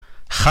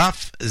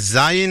Chaf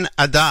Zayin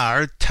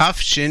Adar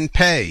Tafshin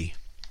Pei.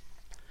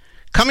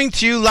 Coming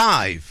to you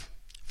live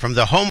from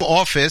the home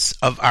office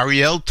of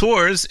Ariel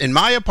Tours in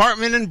my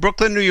apartment in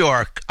Brooklyn, New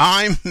York.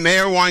 I'm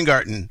Mayor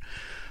Weingarten.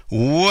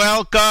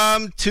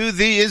 Welcome to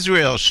the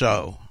Israel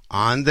Show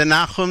on the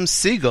Nachum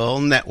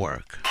Segal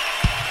Network.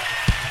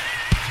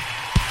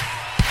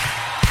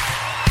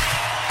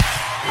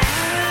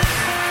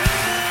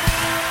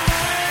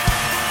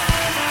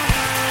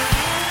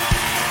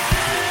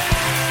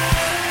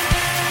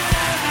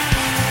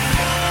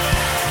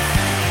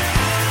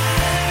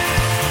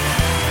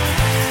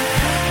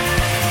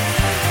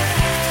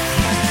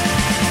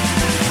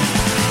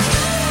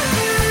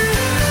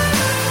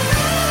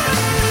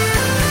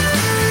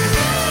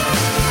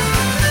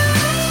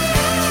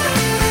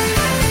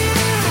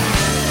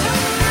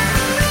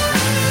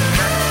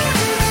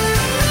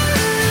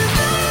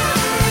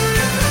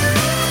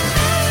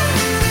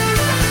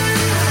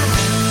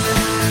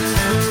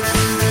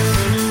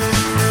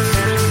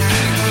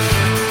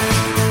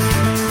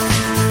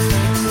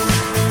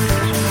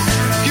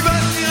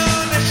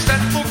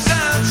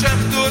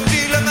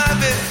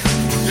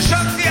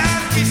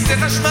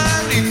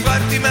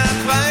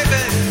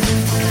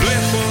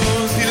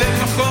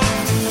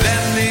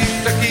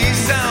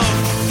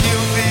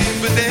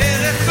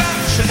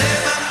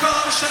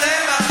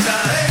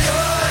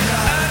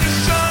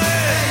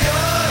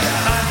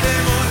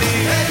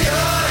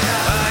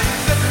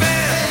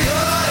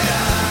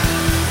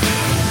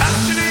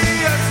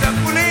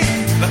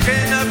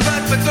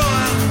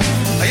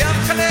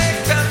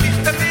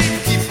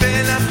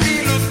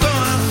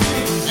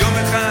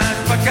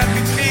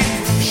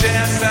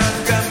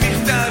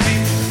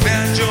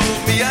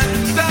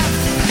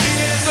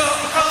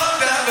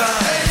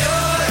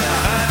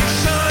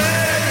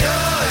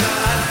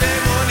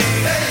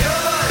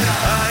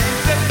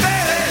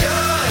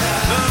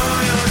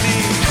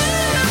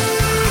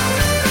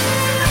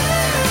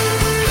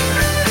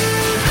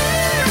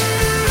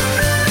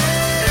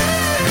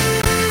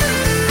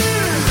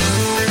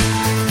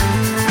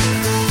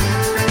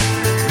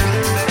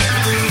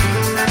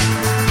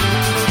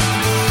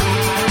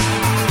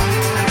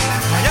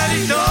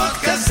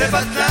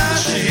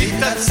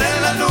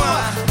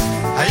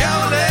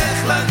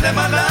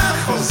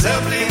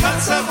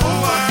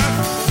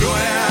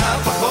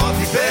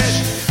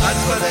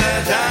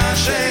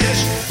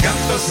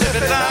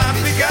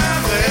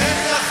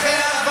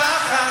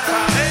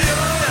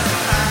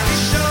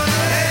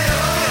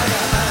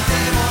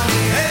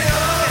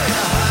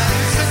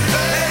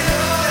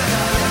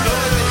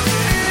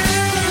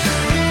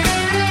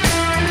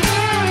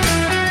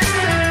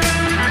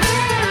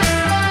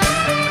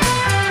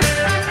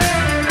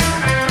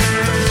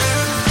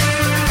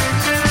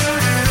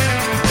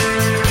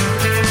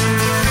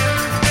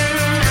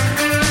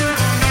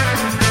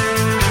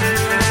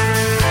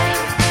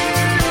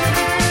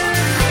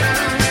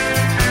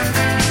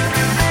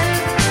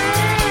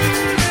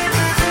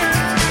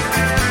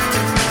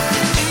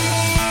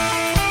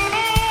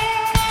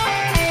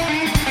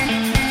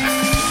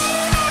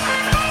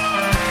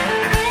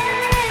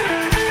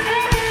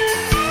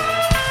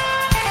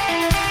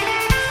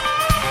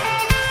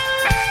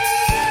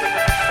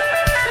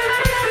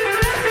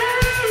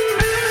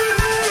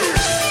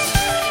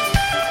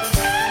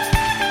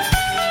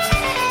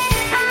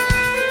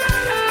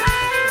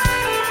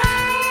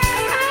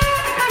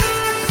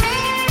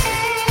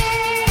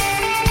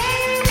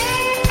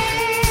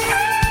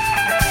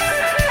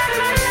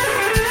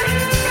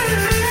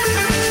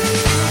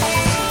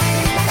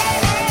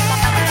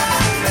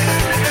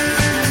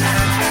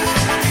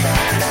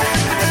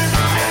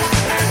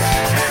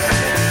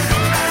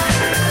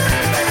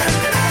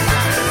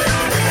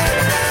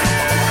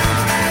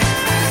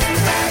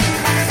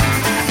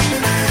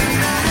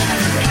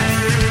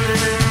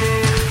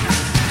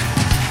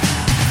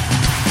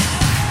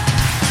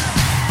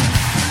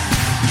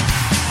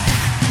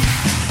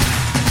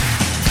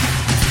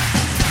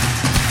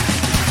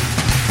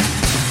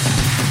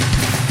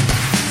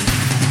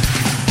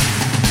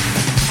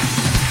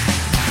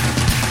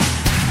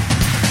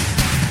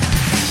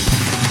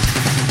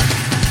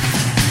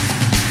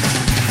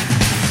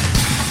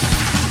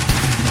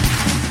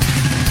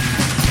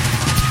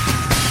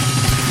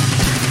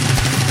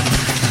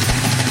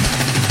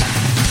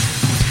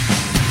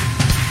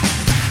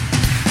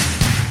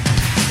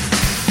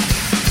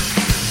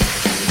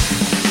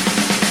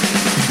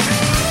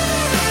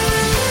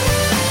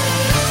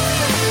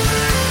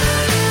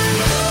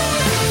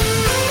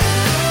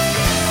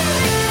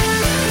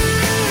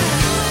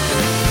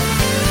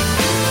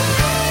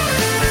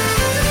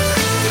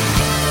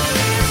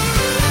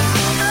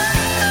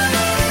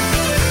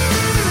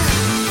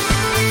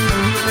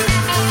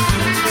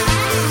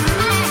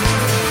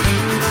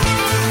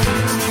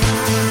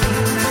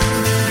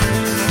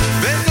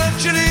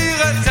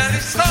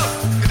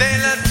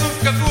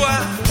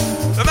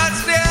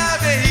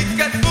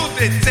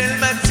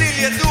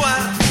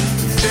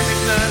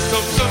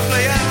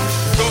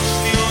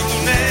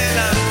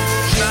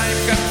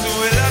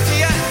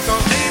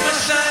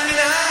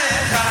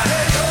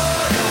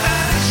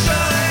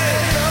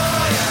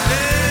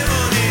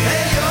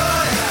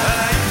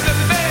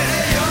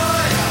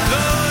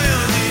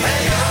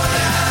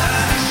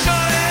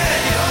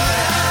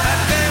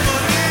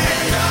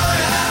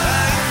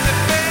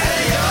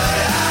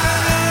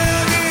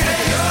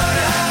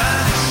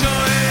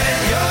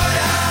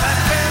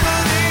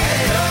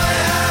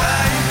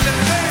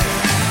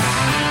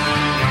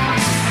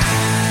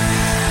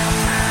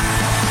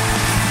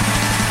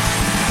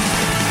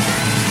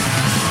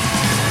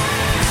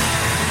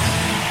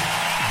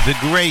 the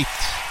great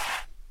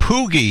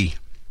Poogie,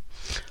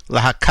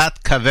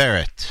 Lahakat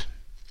Kaveret.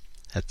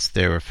 That's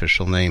their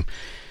official name.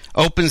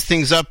 Opens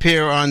things up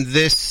here on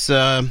this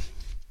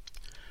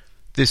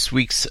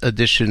week's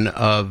edition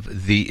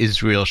of the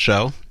Israel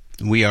Show.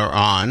 We are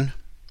on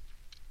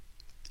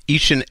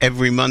each and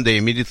every Monday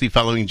immediately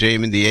following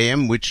JM in the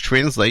AM, which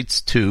translates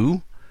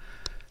to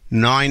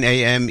 9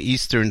 a.m.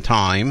 Eastern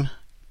Time,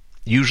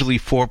 usually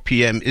 4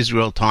 p.m.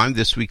 Israel time.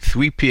 This week,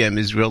 3 p.m.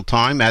 Israel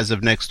time. As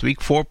of next week,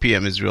 4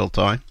 p.m. Israel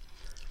time.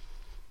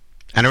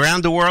 And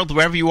around the world,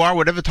 wherever you are,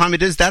 whatever time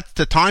it is, that's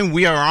the time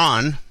we are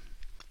on.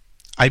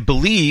 I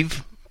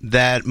believe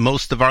that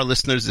most of our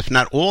listeners, if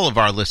not all of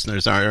our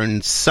listeners, are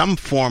in some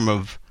form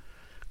of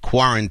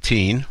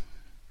quarantine,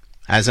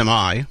 as am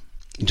I,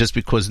 just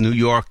because New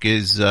York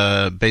is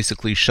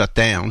basically shut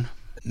down.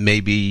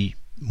 Maybe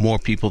more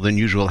people than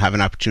usual have an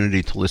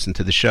opportunity to listen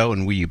to the show,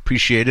 and we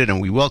appreciate it, and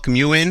we welcome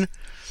you in.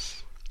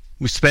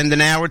 We spend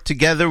an hour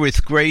together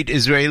with great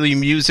Israeli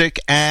music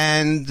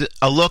and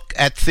a look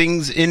at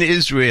things in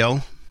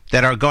Israel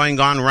that are going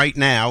on right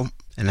now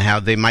and how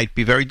they might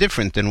be very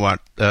different than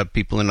what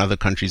people in other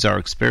countries are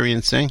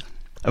experiencing.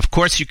 Of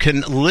course, you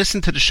can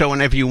listen to the show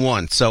whenever you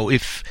want, so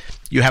if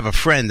you have a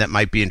friend that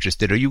might be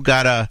interested, or you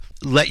gotta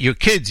let your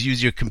kids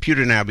use your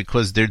computer now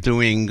because they're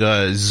doing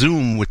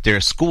Zoom with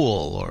their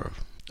school or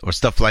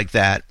stuff like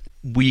that,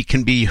 we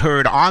can be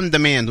heard on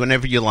demand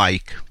whenever you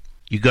like.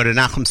 You go to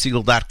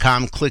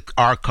NachumSegal.com, click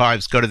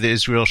Archives, go to the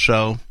Israel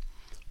Show,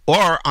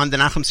 or on the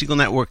Nachum Segal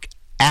Network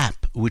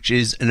app, which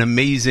is an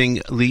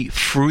amazingly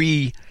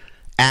free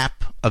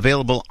app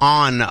available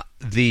on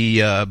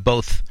the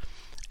both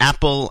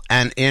Apple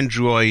and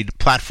Android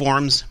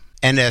platforms.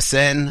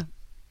 NSN,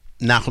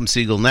 Nachum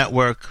Segal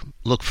Network.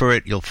 Look for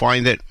it, you'll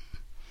find it.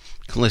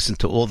 You can listen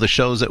to all the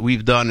shows that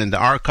we've done in the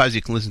archives.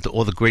 You can listen to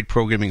all the great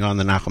programming on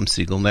the Nachum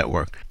Segal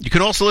Network. You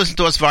can also listen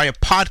to us via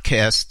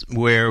podcast,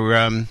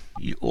 where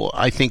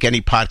I think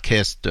any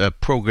podcast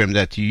program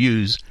that you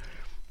use,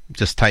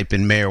 just type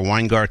in Meir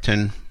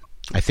Weingarten.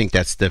 I think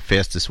that's the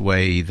fastest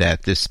way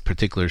that this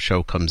particular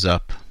show comes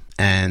up.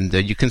 And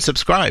you can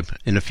subscribe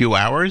in a few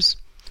hours.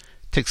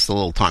 It takes a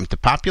little time to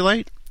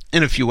populate.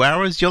 In a few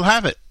hours, you'll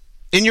have it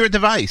in your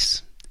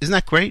device. Isn't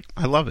that great?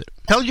 I love it.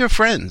 Tell your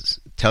friends.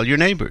 Tell your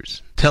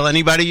neighbors. Tell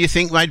anybody you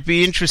think might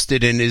be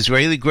interested in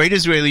great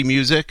Israeli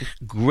music,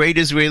 great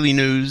Israeli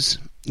news,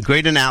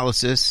 great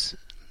analysis,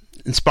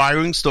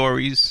 inspiring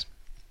stories,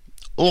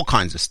 all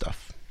kinds of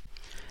stuff.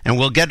 And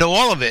we'll get to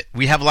all of it.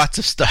 We have lots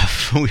of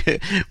stuff.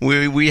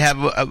 we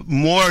have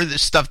more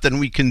stuff than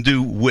we can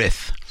do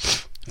with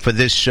for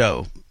this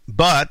show.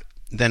 But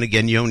then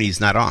again, Yoni's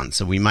not on,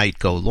 so we might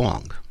go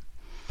long.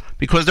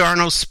 Because there are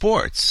no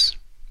sports.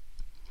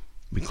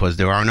 Because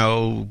there are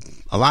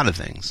a lot of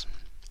things.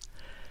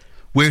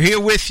 We're here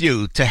with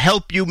you to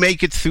help you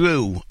make it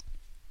through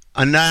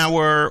an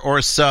hour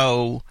or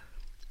so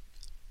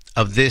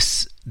of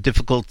this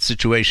difficult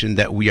situation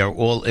that we are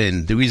all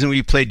in. The reason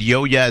we played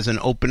Yo-Ya as an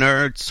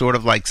opener, it sort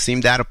of like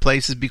seemed out of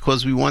place, is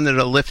because we wanted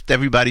to lift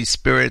everybody's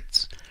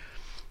spirits,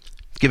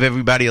 give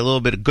everybody a little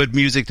bit of good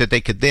music that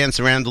they could dance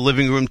around the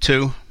living room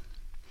to.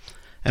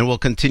 And we'll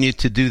continue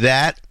to do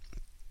that.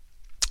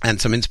 And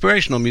some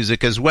inspirational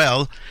music as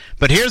well.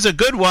 But here's a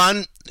good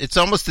one. It's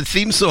almost a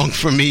theme song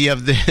for me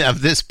of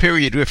this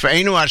period.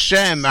 Refreinu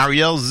Hashem,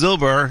 Ariel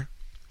Zilber.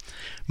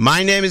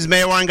 My name is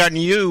Meir Weingarten.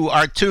 You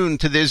are tuned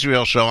to the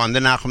Israel Show on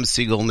the Nachum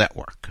Segal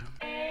Network.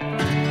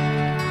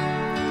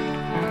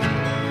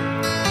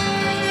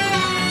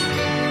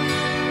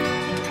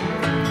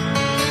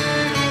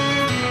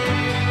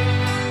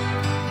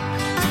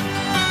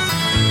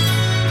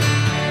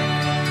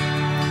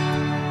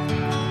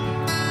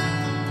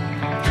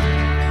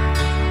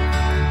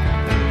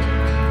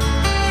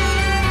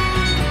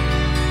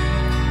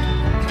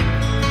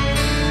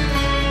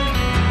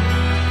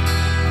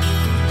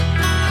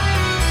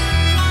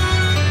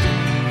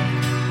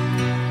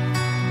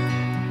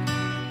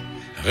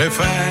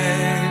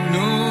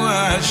 רפאנו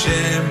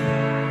השם,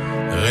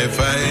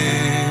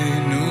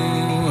 רפאנו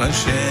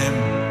השם,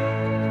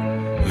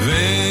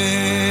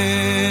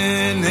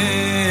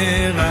 ונרפא,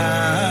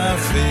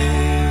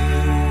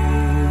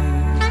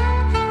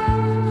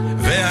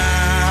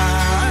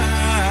 ועלה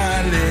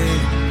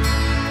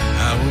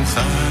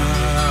ארוחה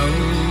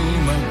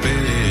ומרפא,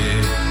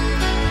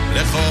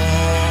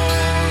 לכל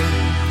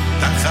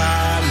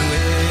תחלואנו.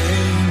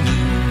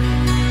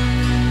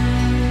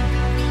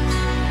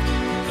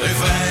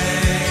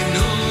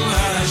 רפאנו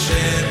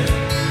השם,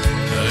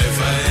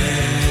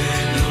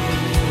 רפאנו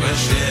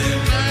השם,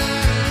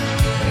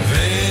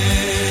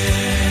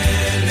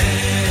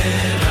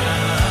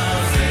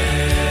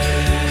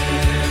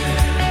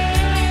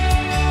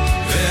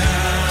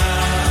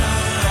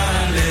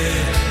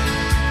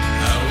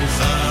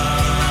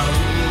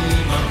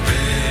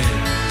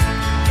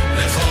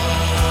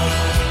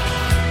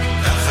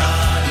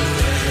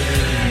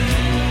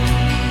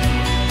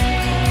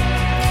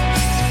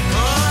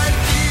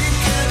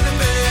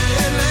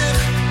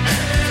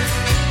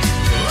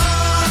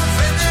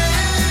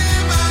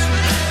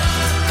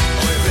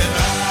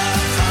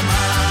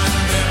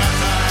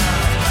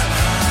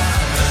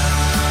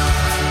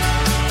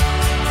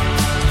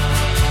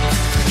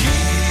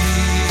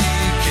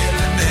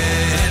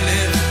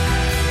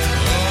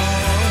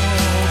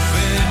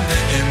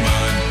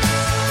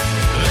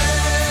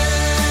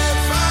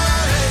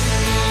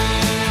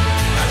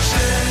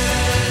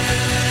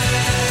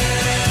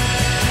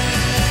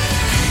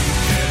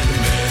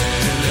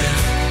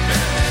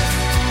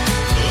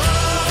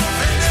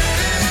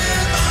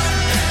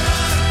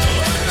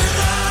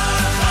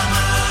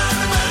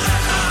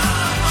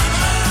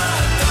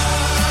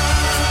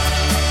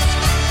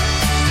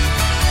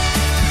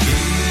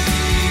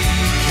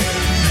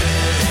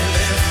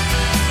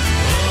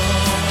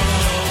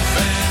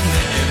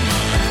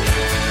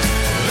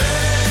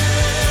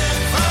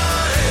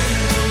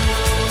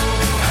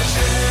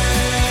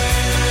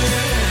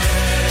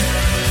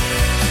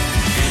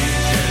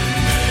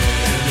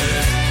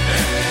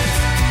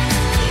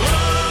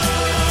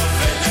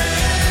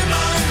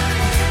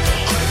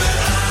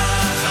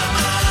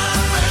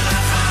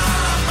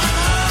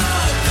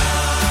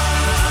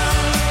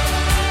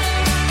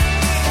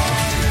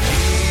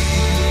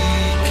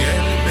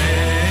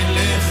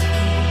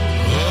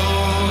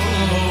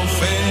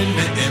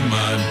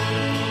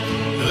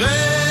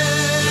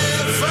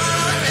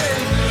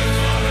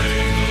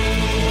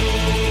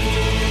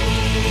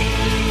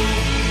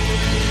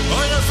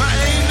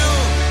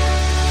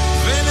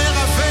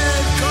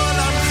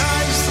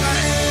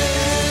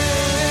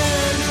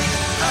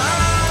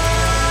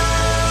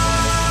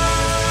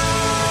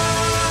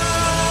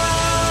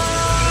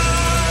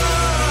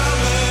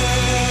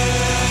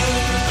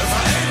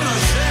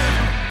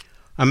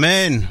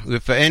 Amen.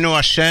 Rifa'enu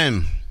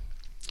Hashem.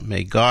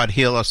 May God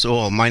heal us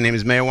all. My name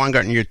is Meir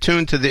Weingarten. You're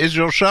tuned to the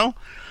Israel Show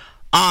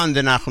on the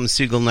Nachum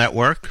Segal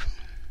Network.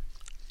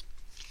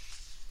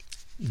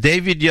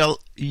 David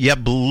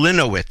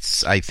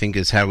Yablinowitz, I think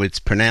is how it's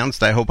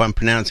pronounced. I hope I'm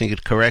pronouncing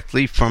it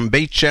correctly. From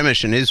Beit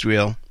Shemesh in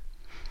Israel,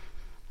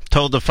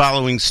 told the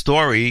following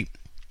story.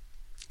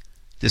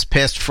 This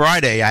past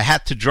Friday, I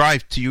had to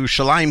drive to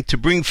Yerushalayim to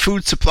bring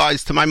food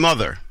supplies to my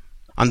mother.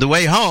 On the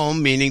way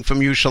home, meaning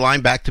from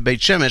Yerushalayim back to Beit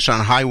Shemesh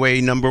on Highway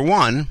number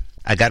 1,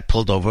 I got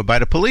pulled over by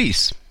the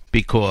police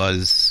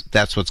because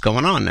that's what's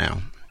going on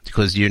now.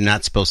 Because you're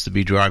not supposed to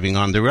be driving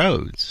on the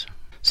roads.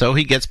 So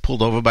he gets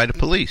pulled over by the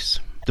police.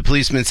 The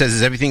policeman says,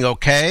 is everything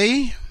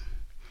okay?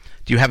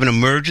 Do you have an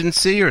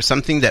emergency or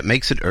something that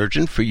makes it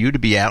urgent for you to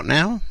be out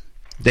now?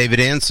 David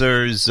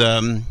answers,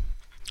 I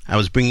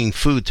was bringing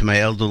food to my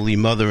elderly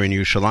mother in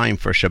Yerushalayim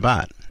for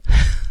Shabbat.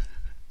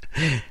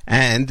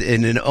 And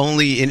in an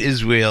only in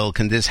Israel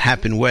can this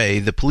happen way,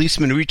 the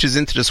policeman reaches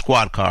into the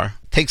squad car,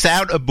 takes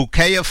out a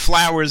bouquet of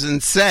flowers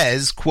and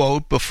says,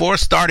 quote, before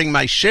starting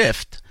my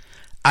shift,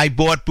 I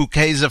bought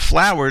bouquets of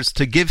flowers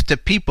to give to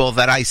people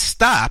that I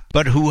stop,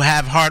 but who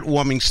have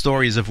heartwarming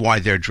stories of why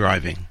they're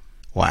driving.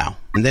 Wow.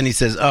 And then he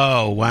says,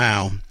 oh,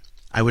 wow,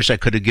 I wish I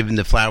could have given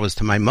the flowers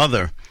to my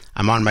mother.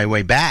 I'm on my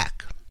way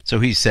back. So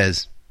he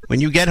says,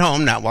 when you get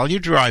home, not while you're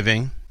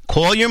driving,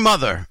 call your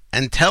mother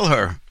and tell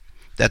her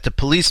that the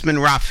policeman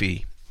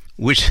Rafi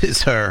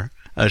wishes her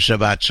a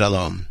Shabbat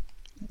Shalom.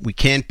 We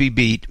can't be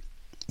beat.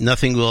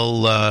 Nothing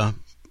will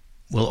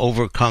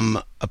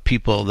overcome a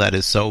people that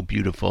is so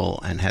beautiful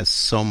and has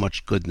so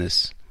much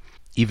goodness,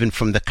 even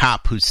from the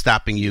cop who's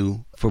stopping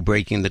you for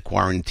breaking the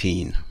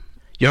quarantine.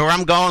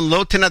 Yoram Gaon,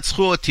 lo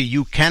tenatzchu oti,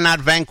 you cannot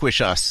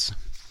vanquish us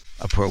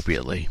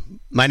appropriately.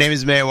 My name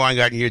is Meir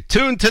Weingarten. You're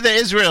tuned to the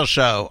Israel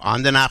Show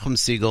on the Nachum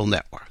Segal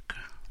Network.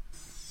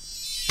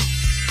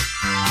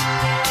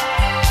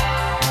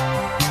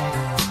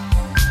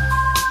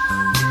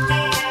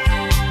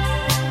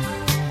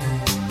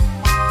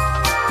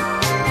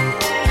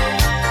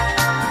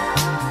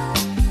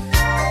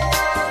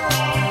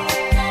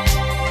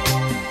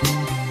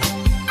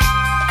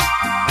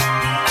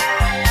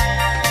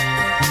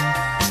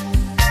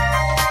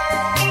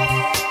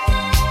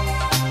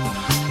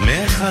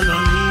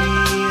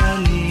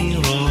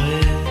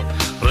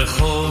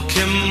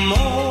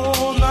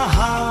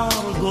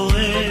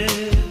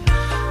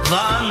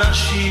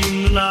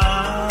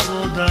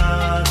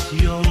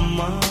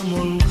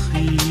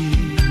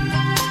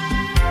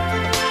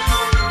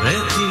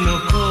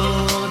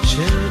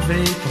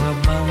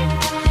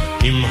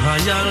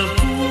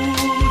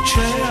 הילקוט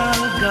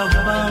שעל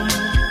גבם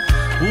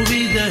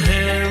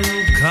ובידיהם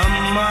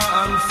כמה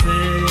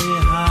אלפי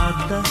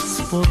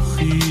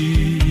הדספוחים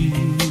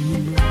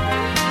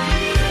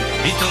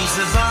פתאום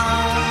זה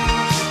בא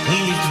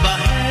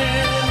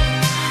ומתבהר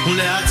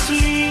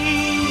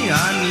ולעצמי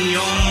אני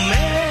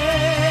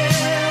אומר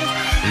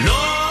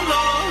לא,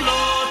 לא,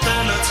 לא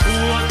תנצחו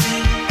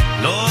אותי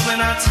לא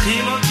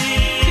מנצחים אותי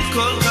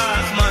כל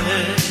כך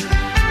מהר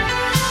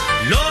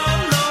לא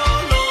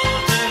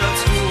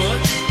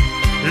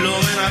לא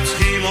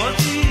מנצחים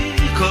אותי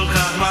כל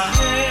כך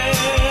מהר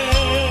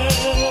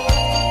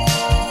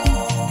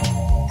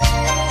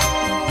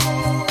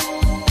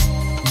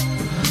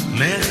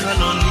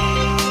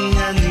מחלוני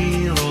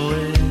אני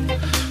רואה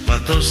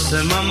מטוס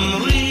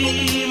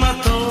ממריא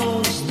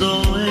מטוס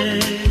דוהה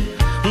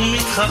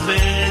ומתחבא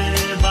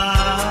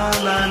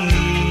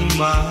בעננים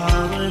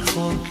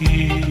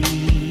הרחוקים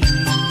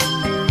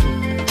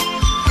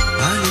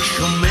אני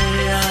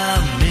שומע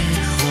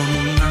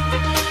מכונה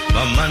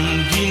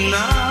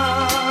במנגינה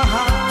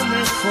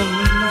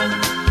הנכונה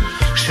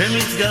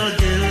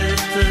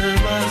שמתגלגלת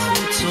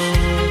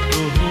בחוצות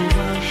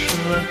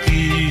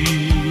ובשרקים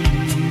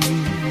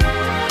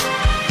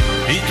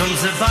פתאום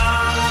זה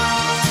בא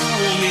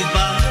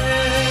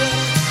ומתבהר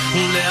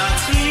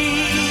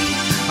ולעצמי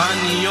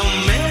אני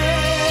אומר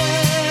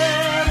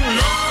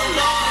לא,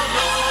 לא,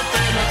 לא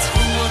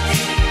תנצחו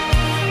אותי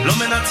לא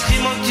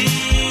מנצחים אותי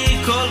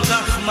כל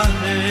כך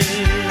מהר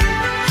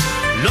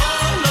לא,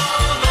 לא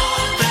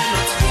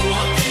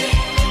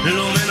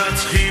לא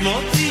מנצחים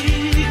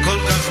אותי כל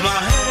כך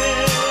מהר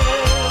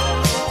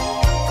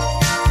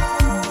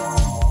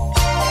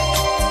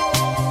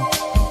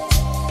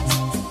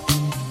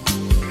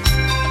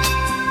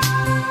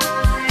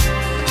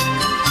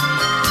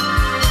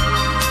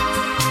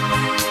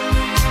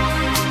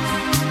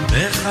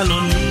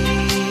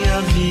בחלוני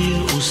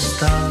אוויר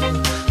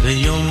וסתר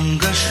ויום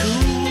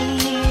גשור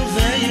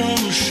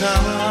ויום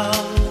שר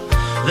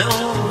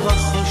ואור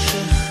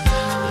וחושך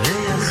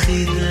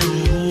ויחיד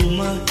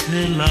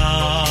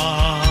ומקהלה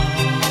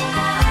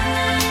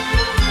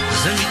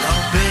זה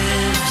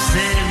מתערבב,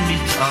 זה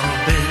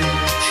מתערבב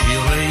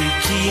שירי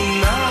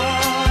קינה,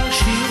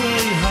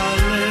 שירי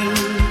הלל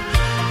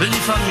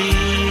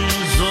ולפעמים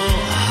זו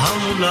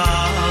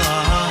המולה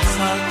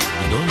אחת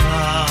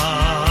גדולה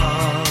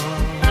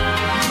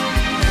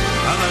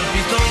אבל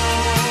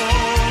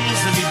פתאום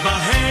זה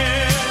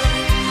מתבהר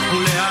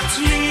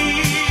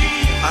ולעצמי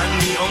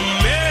אני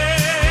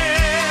אומר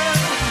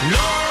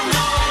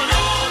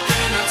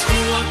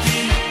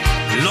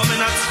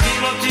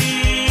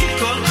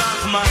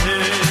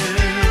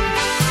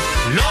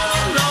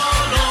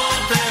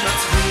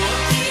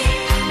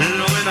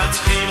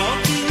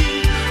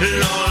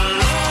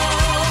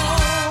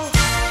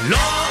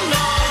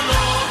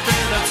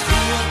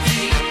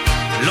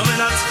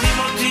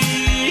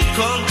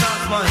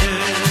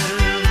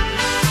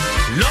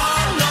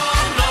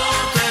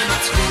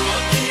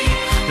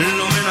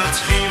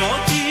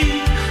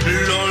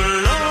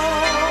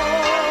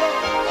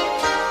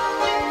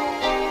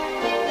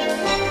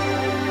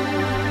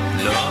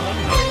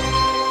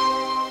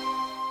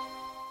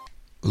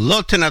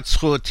Lo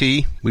tenatzchu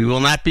oti, we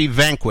will not be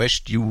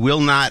vanquished. You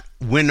will not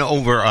win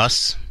over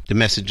us. The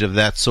message of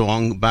that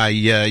song by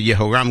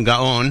Yehoram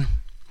Gaon.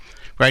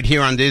 Right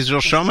here on the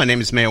Israel Show. My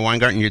name is Meir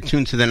Weingarten. You're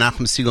tuned to the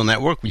Nachum Segal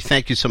Network. We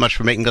thank you so much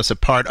for making us a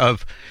part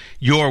of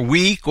your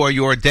week or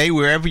your day,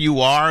 wherever you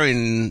are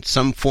in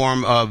some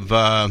form of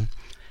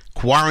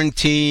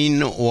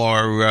quarantine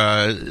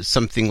or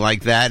something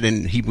like that.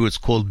 In Hebrew, it's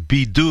called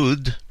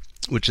bidud,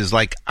 which is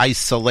like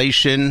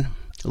isolation.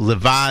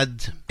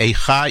 Levad,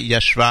 Eicha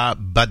Yashva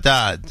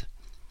Badad.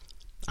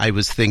 I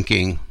was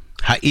thinking,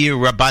 Ha'ir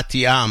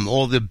Rabati Am,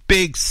 all the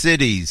big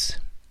cities,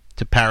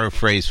 to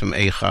paraphrase from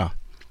Eicha.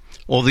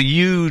 All the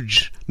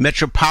huge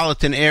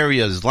metropolitan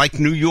areas like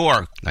New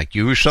York, like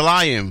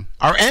Yerushalayim,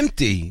 are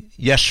empty.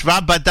 Yashva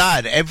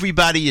Badad,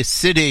 everybody is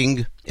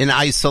sitting in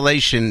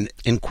isolation,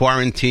 in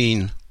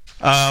quarantine.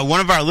 One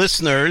of our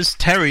listeners,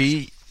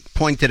 Terry,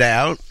 pointed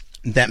out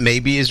that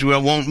maybe Israel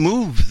won't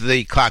move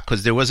the clock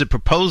because there was a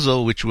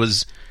proposal which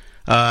was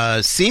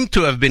seemed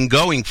to have been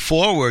going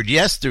forward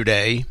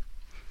yesterday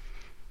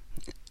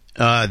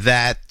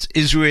that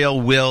Israel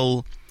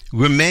will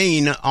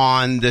remain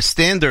on the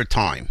standard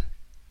time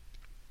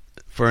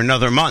for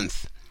another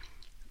month.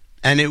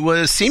 And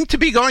it seemed to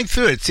be going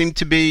through. It seemed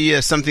to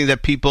be something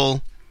that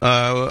people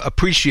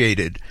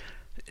appreciated.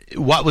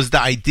 What was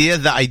the idea?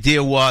 The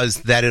idea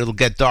was that it'll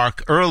get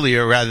dark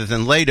earlier rather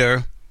than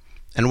later.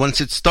 And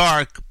once it's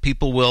dark,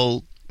 people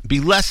will be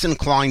less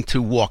inclined to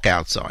walk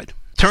outside.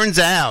 Turns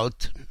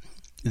out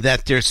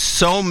that there's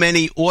so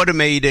many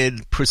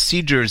automated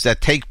procedures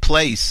that take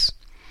place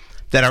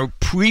that are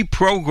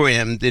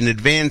pre-programmed in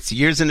advance,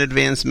 years in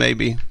advance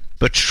maybe,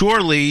 but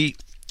surely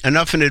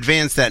enough in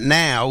advance that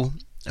now,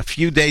 a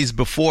few days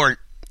before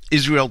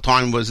Israel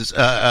time was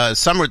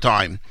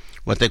summertime,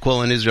 what they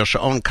call in Israel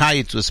Sha'on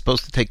Kayitz, was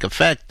supposed to take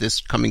effect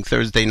this coming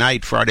Thursday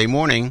night, Friday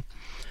morning,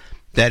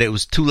 that it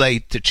was too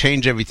late to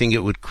change everything.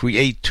 It would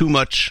create too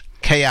much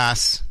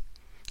chaos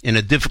in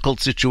a difficult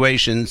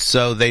situation,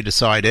 so they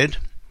decided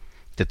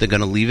that they're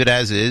going to leave it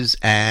as is,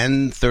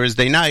 and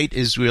Thursday night,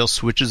 Israel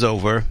switches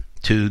over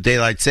to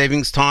daylight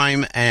savings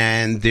time,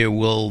 and there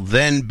will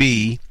then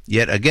be,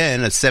 yet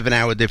again, a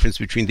 7-hour difference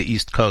between the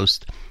East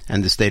Coast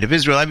and the State of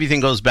Israel. Everything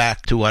goes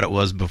back to what it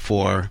was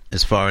before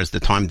as far as the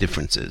time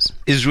differences.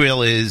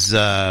 Israel is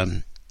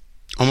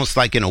almost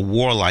like in a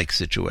warlike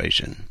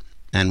situation.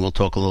 And we'll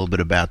talk a little bit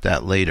about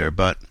that later.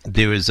 But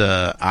there is,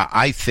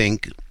 I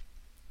think,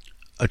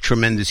 a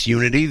tremendous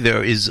unity.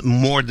 There is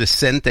more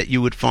dissent that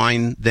you would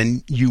find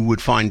than you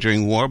would find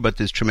during war, but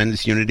there's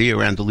tremendous unity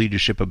around the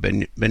leadership of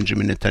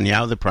Benjamin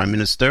Netanyahu, the prime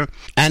minister.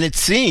 And it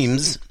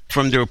seems,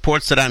 from the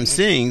reports that I'm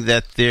seeing,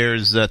 that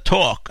there's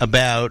talk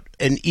about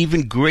an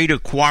even greater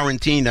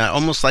quarantine,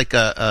 almost like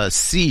a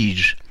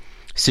siege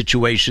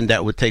situation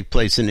that would take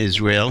place in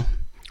Israel,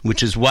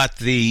 which is what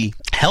the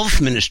health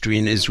ministry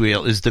in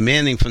Israel is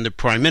demanding from the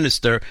prime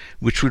minister,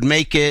 which would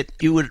make it,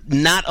 you would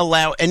not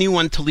allow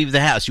anyone to leave the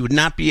house. You would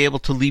not be able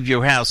to leave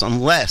your house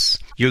unless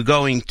you're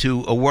going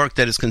to a work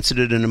that is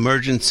considered an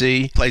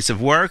emergency place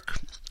of work,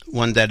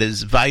 one that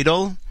is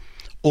vital,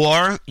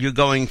 or you're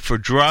going for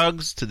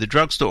drugs to the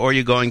drugstore, or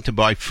you're going to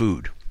buy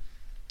food.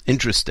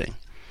 Interesting.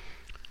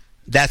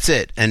 That's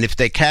it. And if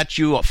they catch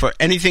you for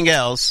anything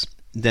else,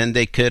 then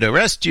they could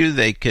arrest you,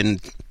 they can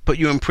put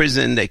you in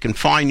prison, they can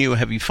fine you,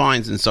 heavy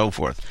fines, and so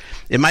forth.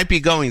 It might be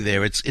going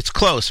there. It's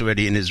close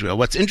already in Israel.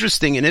 What's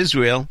interesting in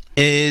Israel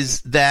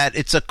is that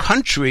it's a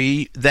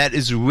country that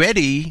is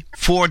ready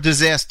for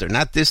disaster.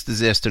 Not this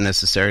disaster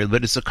necessarily,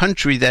 but it's a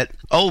country that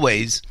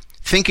always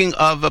thinking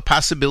of a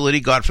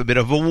possibility, God forbid,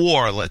 of a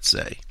war, let's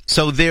say.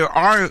 So there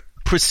are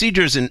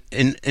procedures in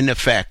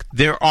effect.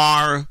 There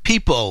are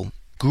people,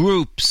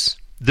 groups,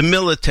 the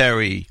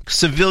military,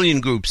 civilian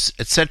groups,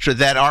 etc.,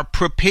 that are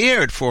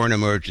prepared for an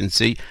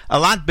emergency a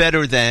lot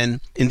better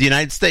than in the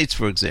United States,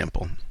 for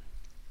example.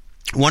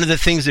 One of the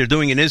things they're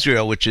doing in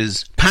Israel, which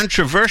is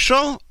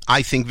controversial,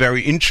 I think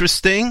very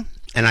interesting,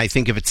 and I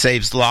think if it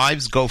saves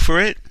lives, go for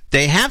it.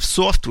 They have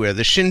software,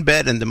 the Shin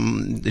Bet and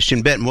the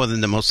Shin Bet more than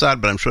the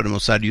Mossad, but I'm sure the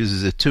Mossad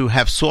uses it too,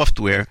 have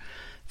software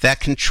that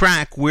can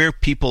track where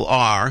people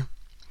are.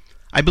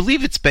 I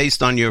believe it's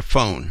based on your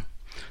phone.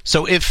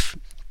 So if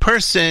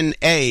person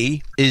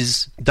A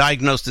is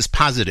diagnosed as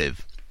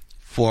positive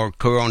for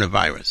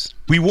coronavirus,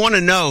 we want to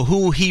know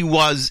who he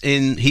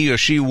or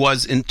she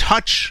was in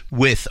touch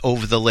with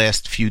over the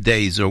last few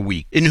days or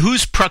week. In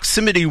whose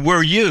proximity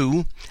were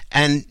you,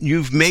 and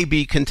you've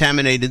maybe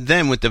contaminated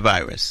them with the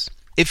virus.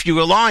 If you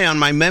rely on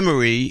my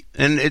memory,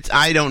 and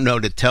I don't know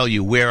to tell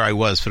you where I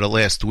was for the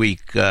last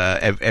week,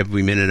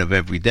 every minute of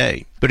every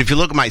day. But if you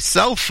look at my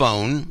cell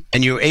phone,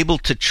 and you're able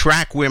to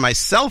track where my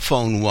cell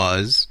phone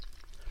was,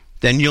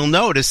 then you'll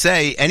know to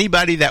say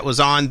anybody that was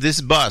on this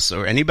bus,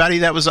 or anybody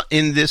that was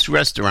in this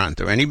restaurant,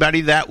 or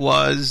anybody that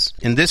was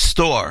in this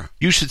store,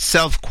 you should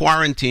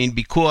self-quarantine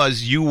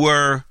because you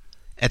were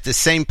at the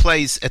same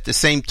place at the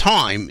same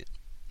time.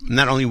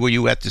 Not only were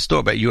you at the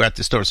store, but you were at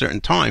the store a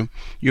certain time.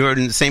 You were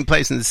in the same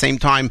place and the same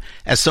time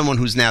as someone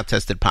who's now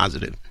tested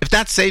positive. If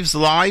that saves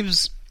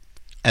lives,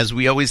 as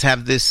we always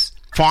have this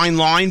fine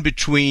line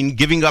between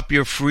giving up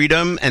your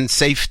freedom and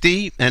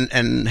safety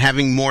and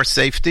having more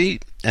safety.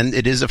 And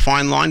it is a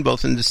fine line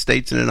both in the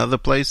States and in other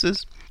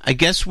places. I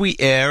guess we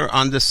err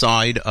on the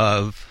side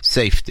of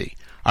safety.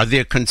 Are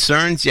there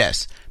concerns?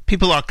 Yes.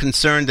 People are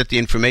concerned that the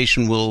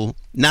information will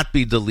not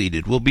be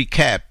deleted, will be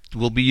kept,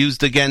 will be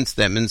used against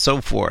them, and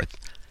so forth.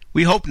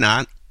 We hope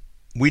not.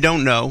 We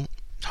don't know.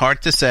 It's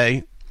hard to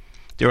say.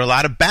 There are a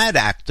lot of bad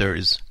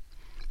actors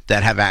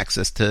that have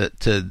access to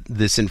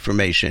this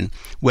information,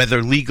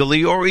 whether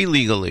legally or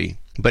illegally.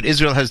 But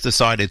Israel has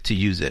decided to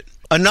use it.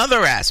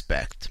 Another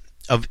aspect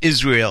of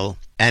Israel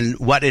and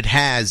what it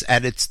has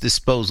at its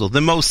disposal, the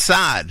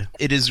Mossad,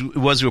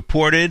 was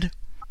reported,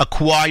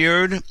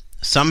 acquired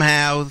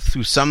somehow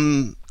through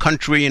some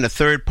country in a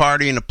third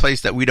party in a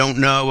place that we don't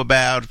know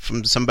about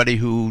from somebody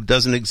who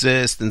doesn't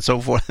exist and so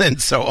forth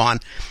and so on.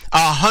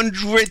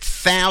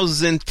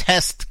 100,000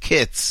 test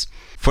kits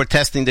for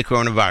testing the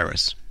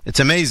coronavirus. It's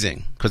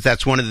amazing because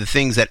that's one of the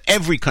things that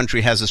every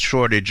country has a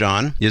shortage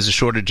on. There's a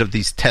shortage of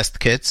these test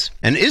kits.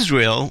 And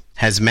Israel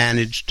has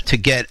managed to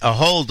get a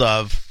hold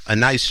of a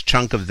nice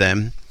chunk of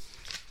them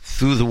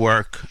through the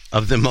work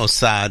of the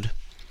Mossad.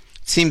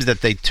 It seems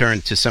that they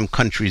turned to some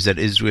countries that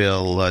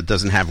Israel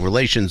doesn't have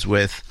relations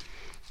with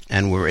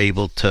and were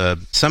able to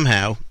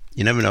somehow,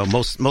 you never know,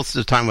 most of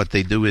the time what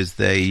they do is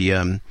they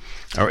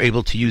are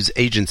able to use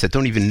agents that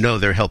don't even know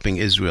they're helping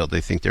Israel.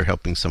 They think they're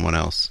helping someone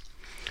else.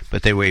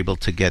 But they were able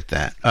to get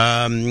that.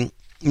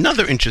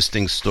 Another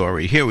interesting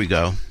story. Here we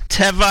go.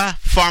 Teva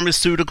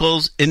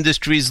Pharmaceuticals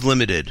Industries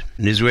Limited,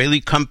 an Israeli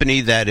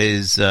company that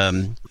is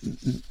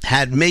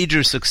had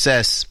major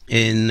success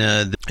in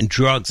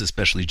drugs,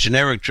 especially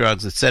generic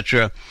drugs,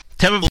 etc.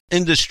 Teva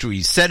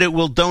Industries said it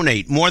will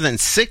donate more than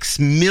 6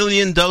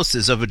 million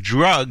doses of a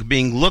drug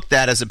being looked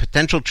at as a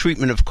potential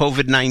treatment of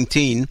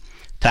COVID-19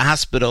 to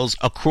hospitals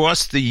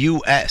across the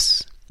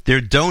U.S. They're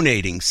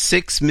donating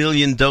 6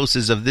 million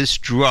doses of this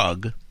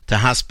drug to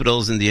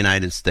hospitals in the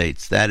United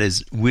States. That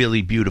is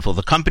really beautiful.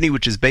 The company,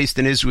 which is based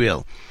in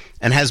Israel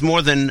and has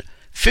more than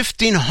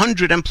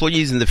 1,500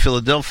 employees in the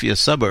Philadelphia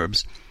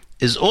suburbs,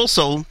 is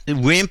also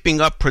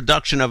ramping up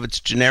production of its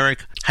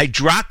generic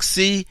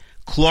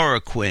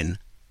hydroxychloroquine.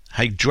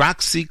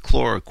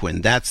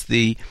 Hydroxychloroquine, that's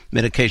the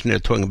medication they're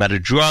talking about, a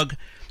drug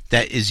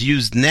that is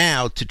used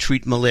now to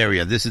treat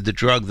malaria. This is the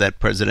drug that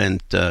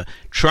President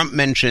Trump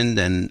mentioned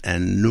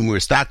and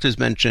numerous doctors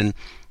mentioned.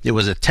 There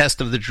was a test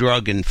of the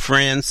drug in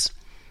France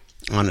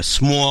on a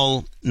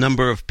small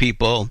number of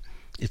people.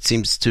 It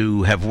seems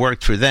to have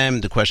worked for them.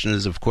 The question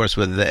is, of course,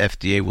 whether the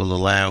FDA will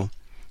allow.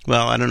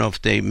 Well, I don't know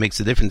if it makes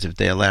a difference if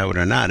they allow it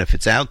or not. If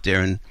it's out there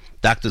and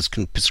doctors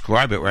can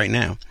prescribe it right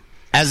now.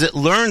 As it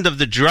learned of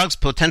the drug's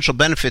potential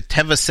benefit,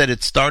 Teva said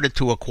it started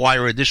to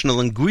acquire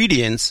additional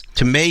ingredients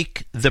to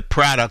make the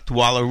product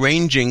while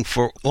arranging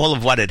for all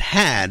of what it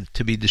had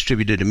to be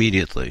distributed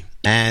immediately.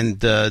 And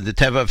the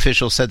Teva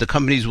official said the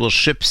companies will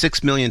ship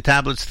 6 million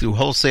tablets through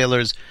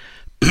wholesalers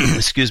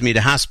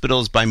to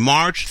hospitals by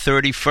March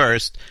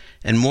 31st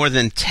and more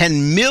than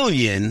 10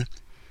 million,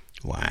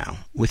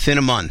 within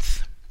a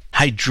month.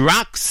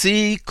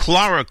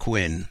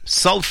 Hydroxychloroquine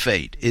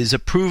sulfate is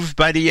approved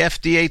by the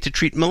FDA to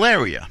treat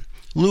malaria,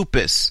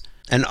 lupus,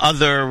 and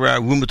other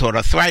rheumatoid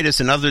arthritis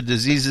and other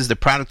diseases. The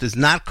product is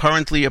not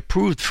currently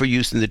approved for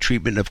use in the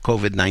treatment of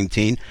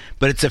COVID-19,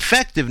 but its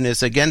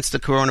effectiveness against the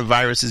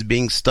coronavirus is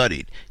being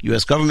studied.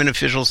 U.S. government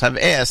officials have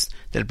asked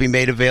that it be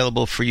made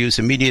available for use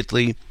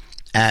immediately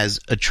as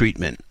a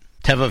treatment.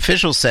 Teva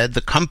officials said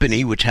the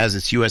company, which has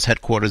its U.S.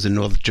 headquarters in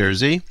North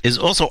Jersey, is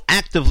also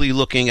actively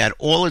looking at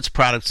all its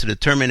products to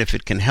determine if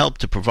it can help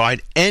to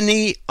provide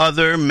any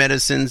other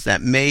medicines that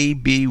may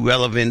be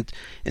relevant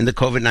in the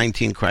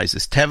COVID-19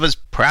 crisis. Teva's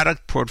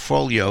product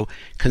portfolio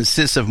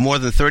consists of more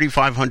than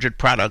 3,500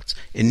 products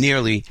in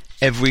nearly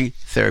every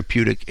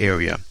therapeutic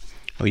area.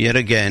 Yet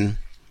again,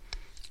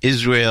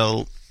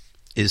 Israel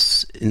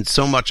is in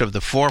so much of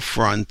the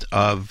forefront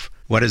of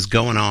what is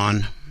going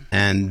on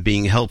and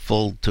being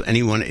helpful to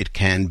anyone it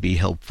can be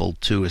helpful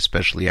to,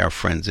 especially our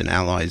friends and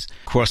allies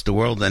across the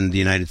world and the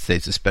United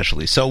States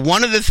especially. So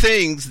one of the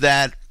things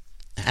that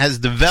has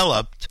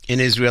developed in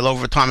Israel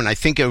over time, and I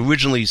think it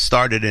originally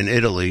started in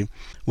Italy,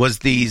 was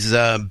these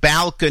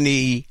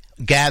balcony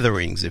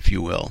gatherings, if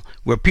you will,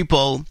 where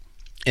people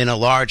in a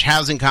large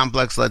housing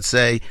complex, let's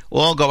say,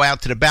 all go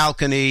out to the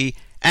balcony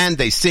and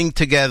they sing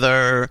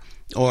together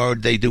or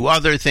they do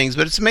other things,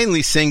 but it's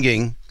mainly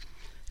singing.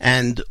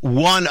 And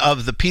one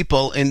of the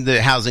people in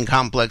the housing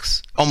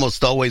complex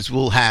almost always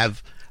will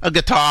have a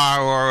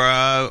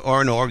guitar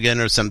or an organ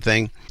or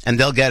something, and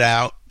they'll get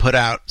out, put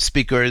out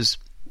speakers,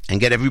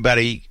 and get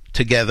everybody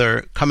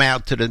together, come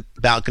out to the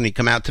balcony,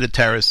 come out to the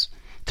terrace,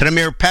 to the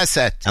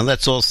Mirpeset, and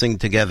let's all sing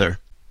together.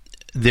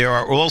 There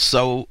are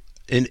also,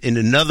 in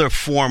another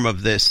form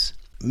of this,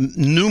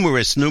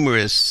 numerous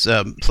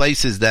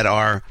places that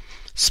are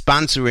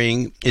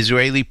sponsoring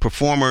Israeli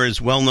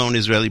performers, well-known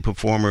Israeli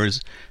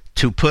performers,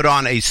 to put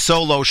on a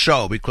solo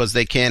show because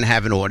they can't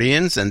have an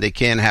audience and they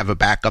can't have a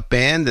backup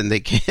band and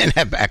they can't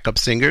have backup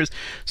singers.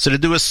 So to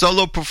do a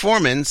solo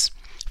performance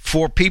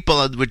for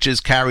people, which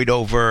is carried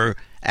over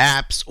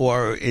apps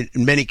or in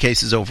many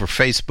cases over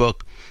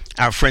Facebook.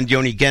 Our friend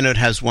Yoni Gennert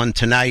has one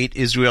tonight,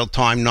 Israel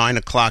time, 9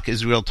 o'clock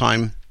Israel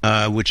time,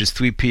 which is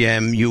 3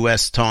 p.m.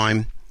 U.S.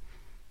 time,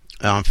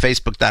 on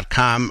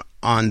Facebook.com.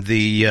 On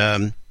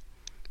the,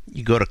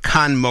 you go to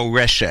Kan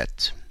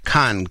Moreshet,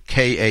 Kan,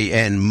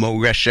 K-A-N,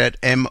 Moreshet,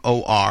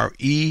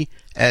 M-O-R-E-S-H-E-T.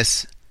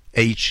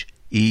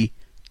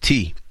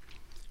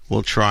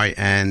 We'll try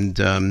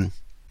and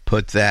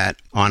put that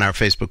on our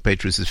Facebook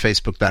page, which is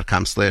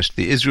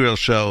facebook.com/The Israel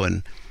Show,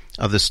 and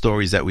other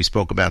stories that we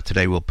spoke about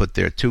today we'll put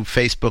there too.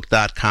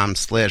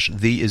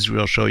 Facebook.com/The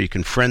Israel Show. You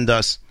can friend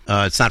us.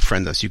 It's not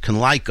friend us. You can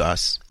like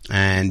us,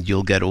 and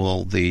you'll get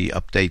all the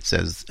updates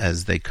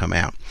as they come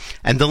out.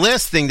 And the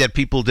last thing that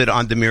people did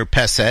on the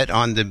Mirpeset,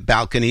 on the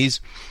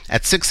balconies,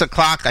 at 6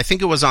 o'clock, I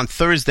think it was on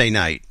Thursday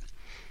night,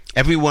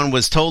 everyone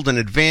was told in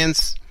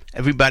advance,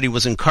 everybody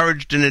was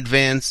encouraged in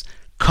advance,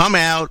 come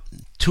out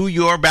to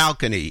your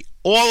balcony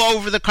all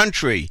over the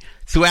country,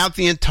 throughout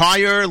the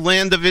entire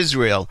land of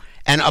Israel,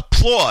 and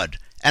applaud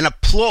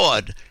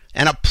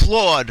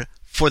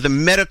for the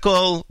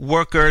medical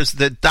workers,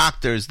 the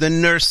doctors, the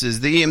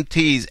nurses, the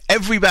EMTs,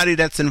 everybody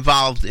that's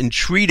involved in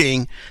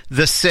treating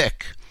the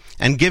sick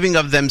and giving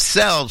of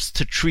themselves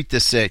to treat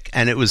the sick.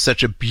 And it was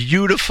such a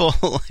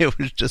beautiful, it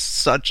was just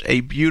such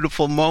a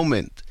beautiful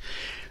moment.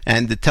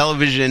 And the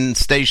television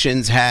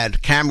stations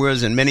had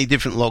cameras in many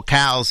different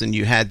locales, and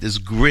you had this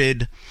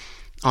grid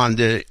on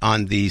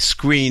the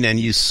screen, and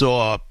you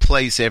saw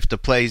place after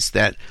place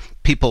that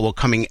people were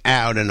coming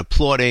out and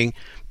applauding.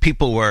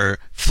 People were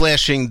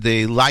flashing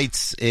the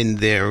lights in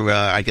their,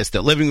 I guess,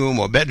 their living room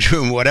or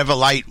bedroom, whatever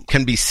light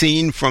can be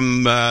seen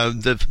from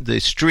the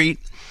street,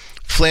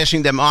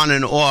 flashing them on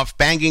and off,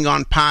 banging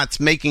on pots,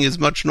 making as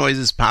much noise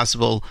as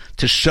possible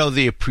to show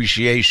the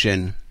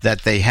appreciation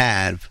that they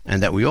have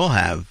and that we all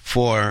have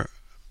for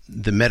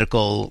the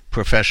medical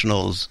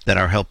professionals that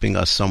are helping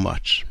us so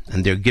much.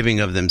 And they're giving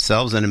of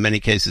themselves and in many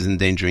cases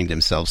endangering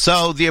themselves.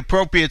 So the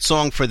appropriate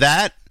song for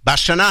that,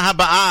 Bashana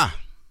Haba'ah,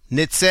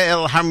 Nitzeh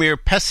El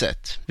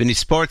Hamirpeset,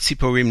 V'nispor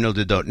Tziporim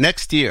Nodedot.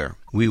 Next year,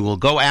 we will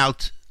go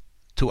out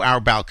to our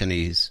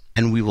balconies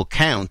and we will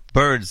count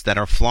birds that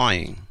are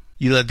flying.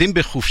 Yiladim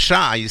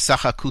b'chufsha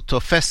yisachaku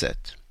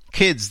tofeset.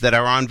 Kids that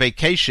are on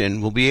vacation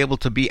will be able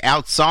to be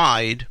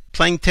outside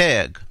playing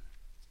tag.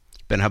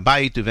 Ben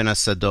habayit uven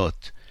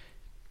hasadot.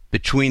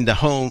 Between the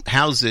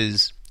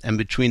houses and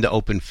between the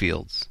open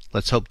fields.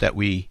 Let's hope that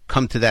we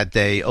come to that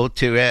day. O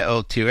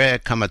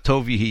tireh, kama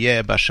tov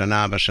yihiyeh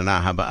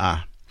bashana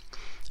haba'ah.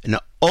 An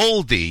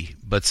oldie,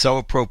 but so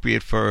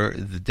appropriate for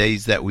the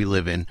days that we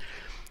live in.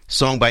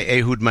 Song by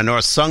Ehud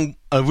Manor, sung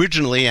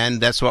originally,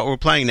 and that's what we're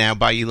playing now,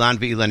 by Ilan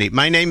V'ilanit.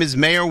 My name is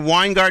Meir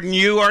Weingarten.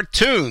 You are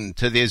tuned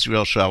to the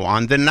Israel Show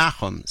on the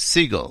Nachum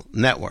Segal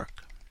Network.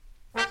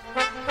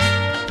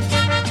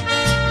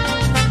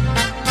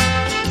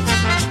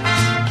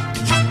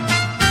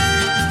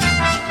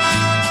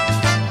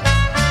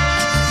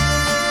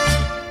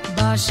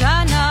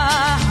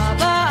 בשנה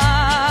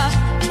הבאה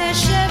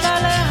נשב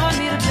על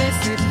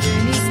המרפסת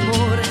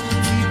ונספור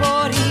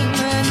ציפורים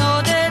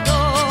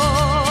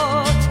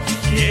נודדות,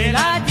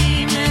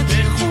 ילדים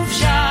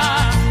בחופשה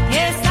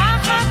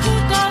ישחקו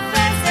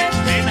תופסת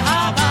בין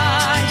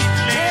הבית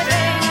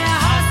לבין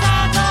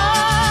השדות.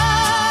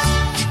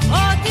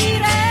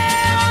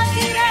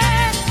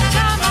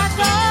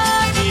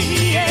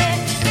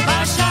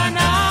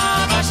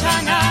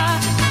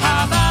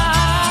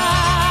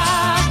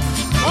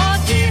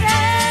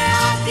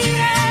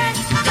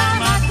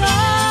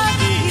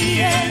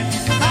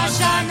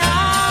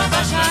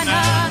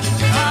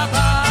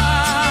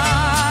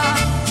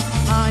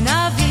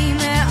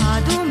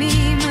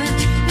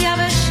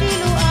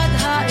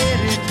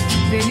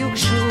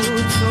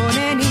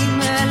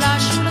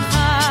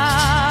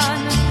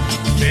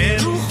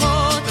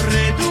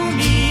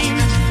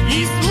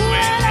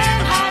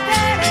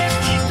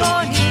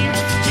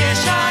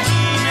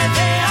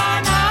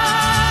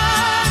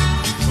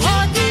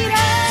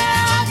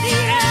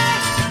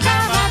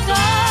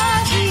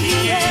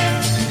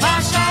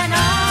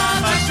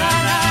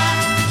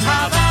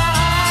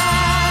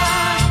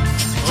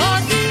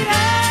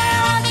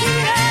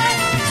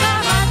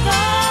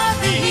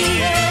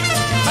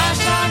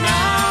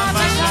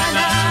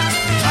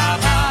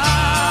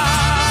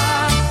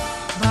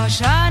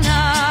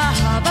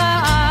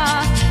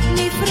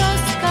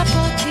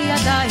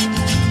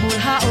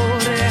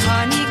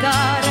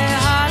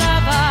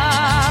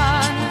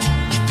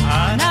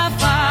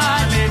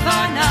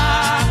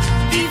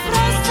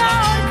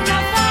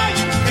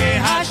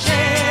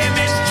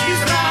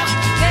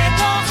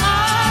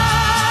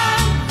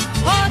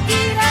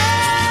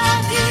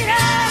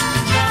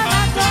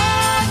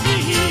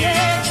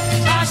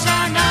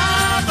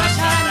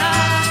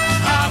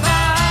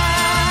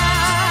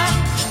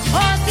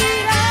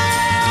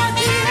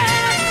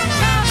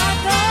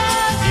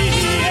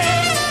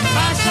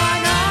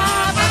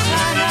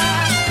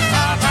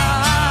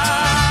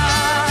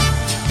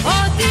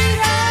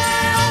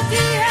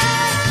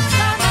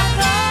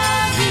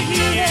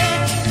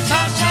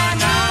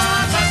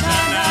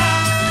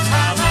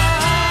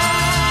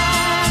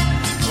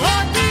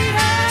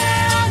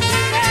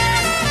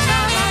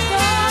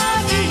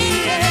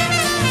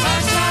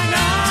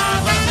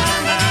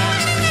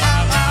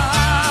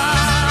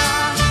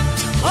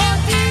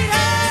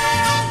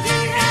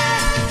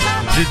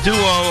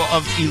 duo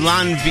of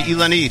Ilan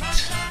V'ilanit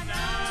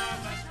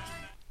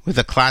with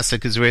a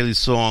classic Israeli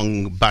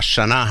song,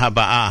 Bashana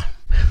Haba'ah.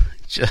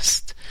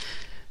 Just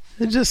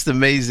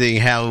amazing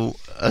how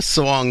a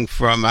song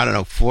from,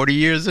 40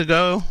 years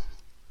ago?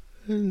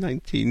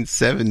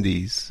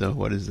 1970s. So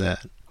what is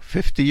that?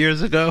 50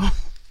 years ago?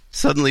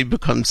 Suddenly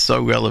becomes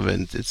so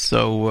relevant. It's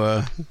so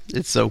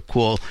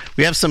cool.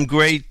 We have some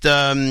great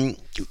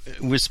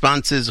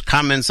responses,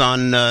 comments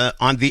on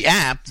the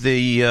app,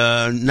 the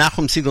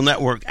Nachum Segal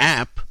Network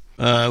app.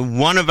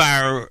 One of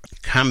our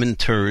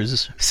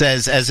commenters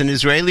says, as an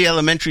Israeli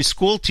elementary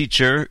school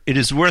teacher, it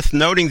is worth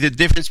noting the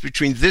difference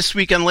between this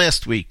week and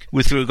last week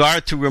with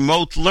regard to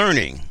remote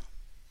learning.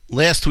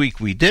 Last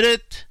week we did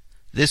it,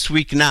 this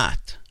week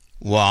not.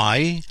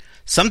 Why?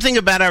 Something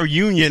about our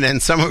union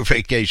and summer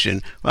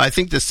vacation. Well, I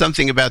think the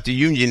something about the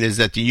union is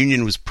that the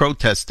union was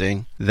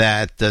protesting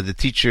that the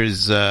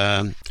teachers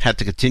had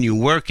to continue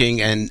working,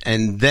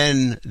 and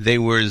then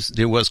there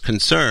was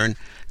concern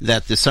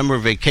that the summer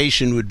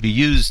vacation would be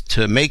used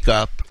to make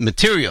up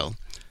material.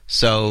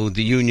 So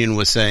the union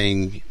was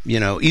saying,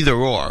 either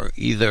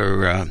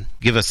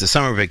give us the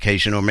summer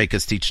vacation or make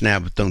us teach now,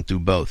 but don't do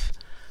both.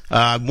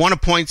 I want to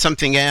point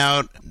something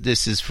out.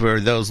 This is for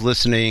those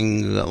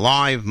listening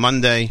live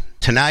Monday.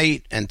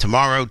 Tonight and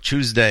tomorrow,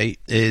 Tuesday,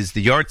 is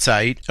the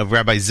yahrzeit of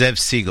Rabbi Zev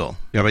Segal.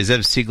 Rabbi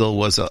Zev Segal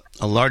was a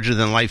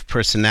larger-than-life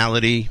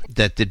personality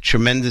that did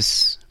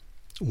tremendous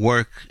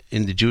work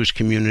in the Jewish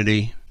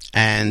community,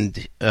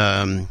 and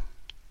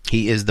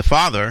he is the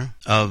father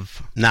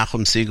of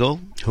Nachum Segal,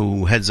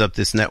 who heads up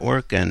this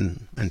network,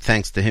 and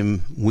thanks to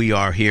him, we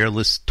are here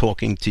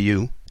talking to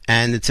you.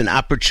 And it's an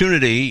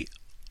opportunity,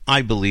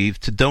 I believe,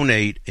 to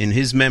donate in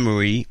his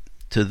memory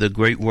to the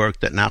great work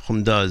that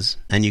Nachum does.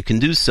 And you can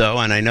do so,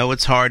 and I know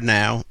it's hard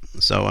now,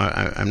 so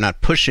I'm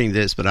not pushing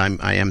this, but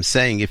I am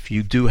saying if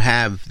you do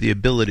have the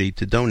ability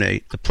to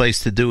donate, the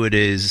place to do it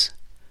is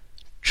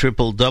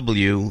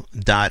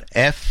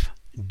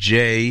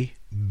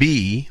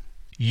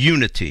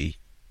www.fjbunity,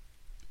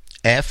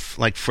 F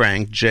like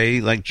Frank, J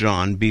like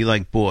John, B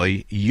like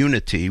boy,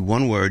 unity,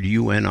 one word,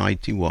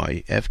 UNITY,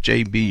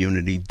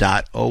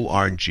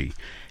 fjbunity.org.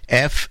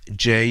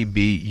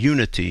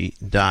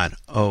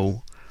 fjbunity.org.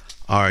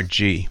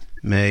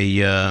 May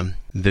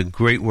the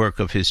great work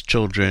of his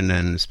children,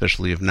 and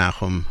especially of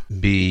Nachum,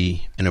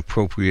 be an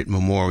appropriate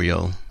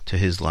memorial to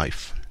his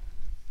life.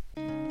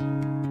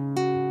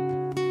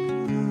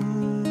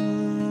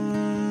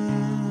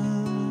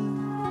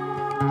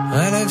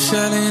 הלב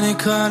שלי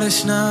נקרא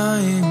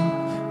לשניים,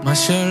 מה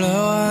שלא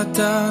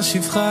ראתה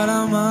שפחה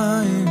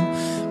למים,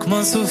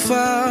 כמו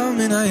סופה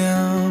מן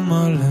הים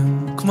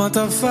עולם, כמו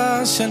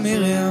טרפה של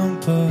מרים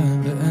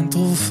פועם, ואין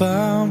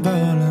תרופה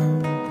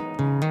בעולם.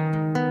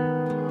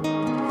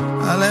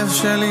 הלב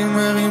שלי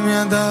מרים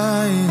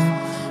ידיים,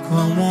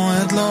 כבר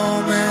מועד לא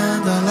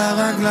עומד על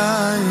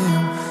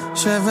הרגליים,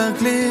 שבר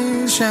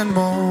כלי שאין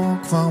בו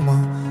כבר מה,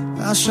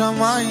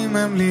 והשמיים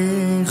הם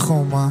לי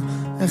חומה,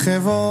 איך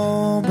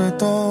אבוא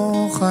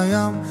בתוך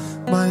הים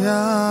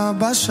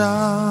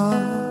ביבשה,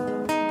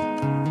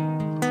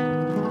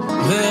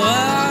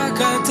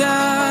 ורק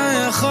אתה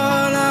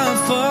יכול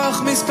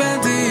להפוך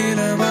מספדי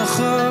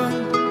למחול,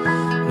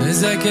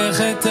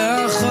 לזכך את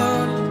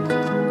החול,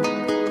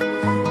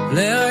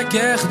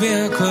 לרכך בי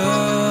הכל,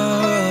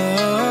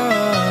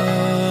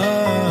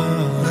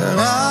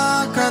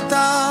 ורק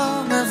אתה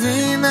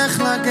מבין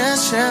איך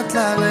לגשת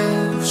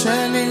ללב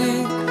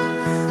שלי,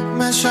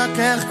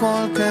 משכך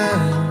כל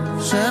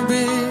כאב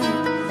שבי,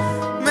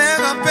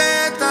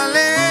 מרפא את הלב.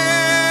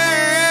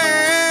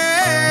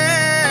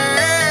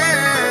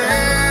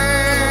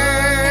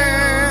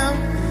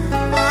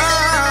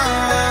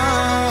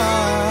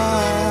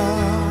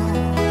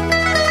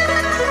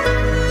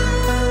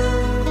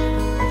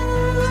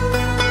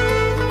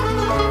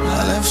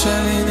 הלב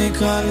שלי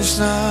נקרא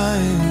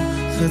לשניים,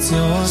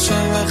 חציו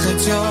ראשם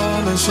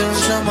וחציו לשם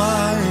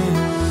שמיים,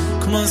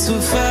 כמו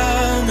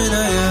סופה מן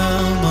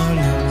הים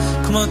עולם,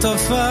 כמו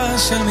טרפה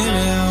של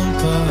מרים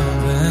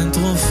פעם, ואין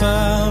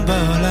תרופה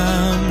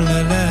בעולם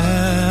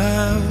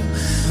ללב,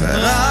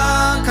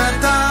 ורק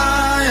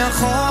אתה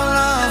יכול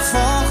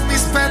להפוך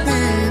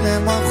מספדי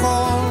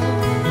למחול,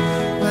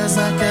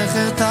 לזכך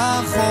את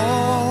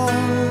החול,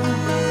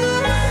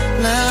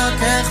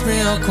 לרכך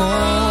בי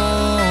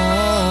הכל,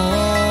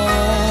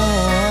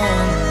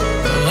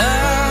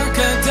 רק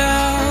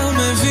אתה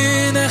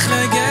מבין איך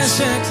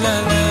לגשת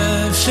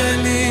ללב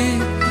שלי,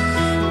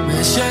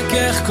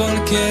 משכך כל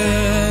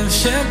כאב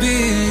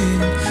שבי,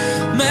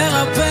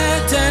 מרפא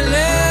את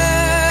הלב.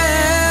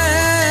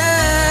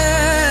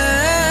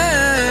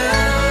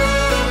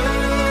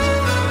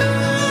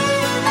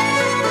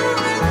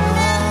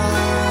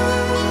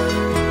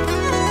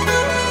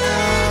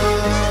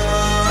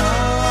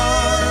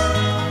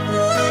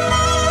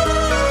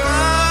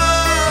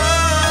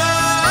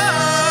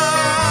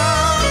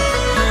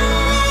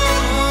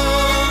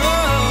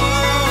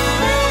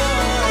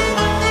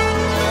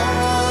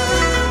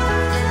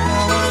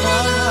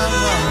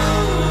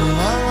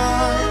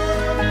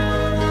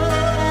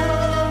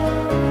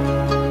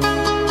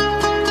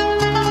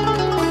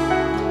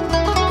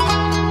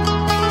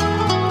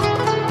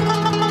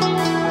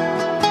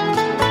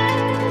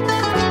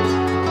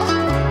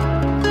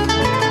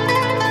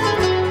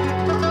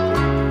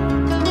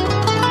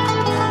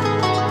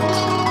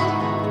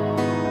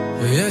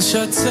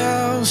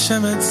 שצר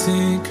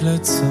שמציק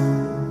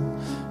לצום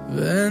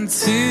ואין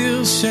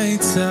ציר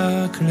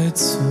שיצק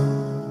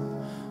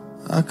לצום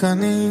רק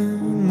אני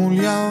מול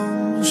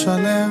ים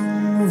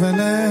שלם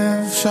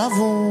ולב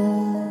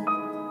שבור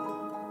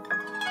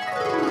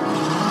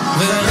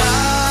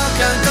ורק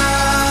אתה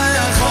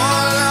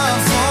יכול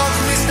להפוך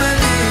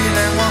מסתני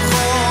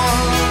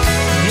למחול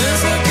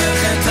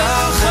לזכך את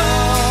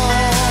החור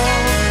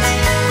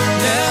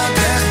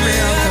להדך בלי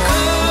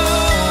הכל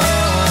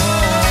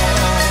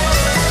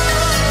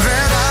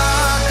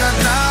ורק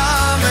אתה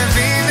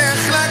מבין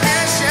איך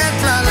לגשת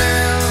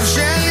ללב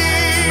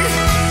שלי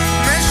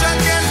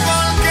משקף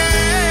כל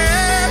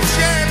כאב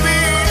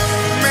שבי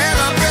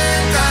מרפא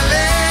את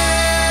הלב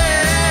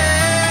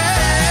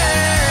ורק אתה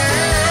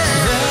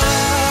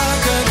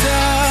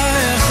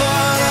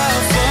יכול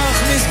להפוך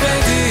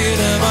מספדי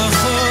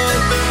למחול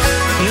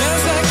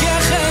לזכך את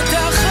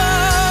החור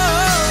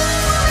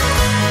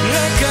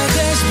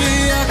לקדש בי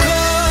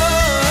הכל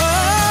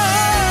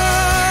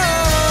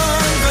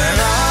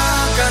ורק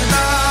אתה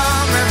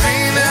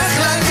מבין איך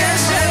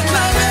לגשת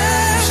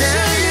ללב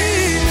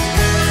שלי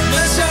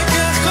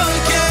משכך כל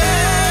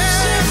כאב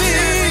שבי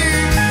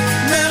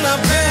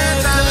מרפא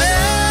את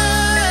הלב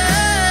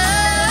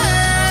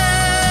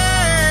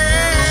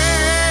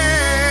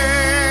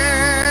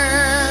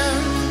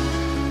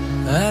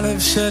הלב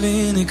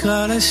שלי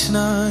נקרא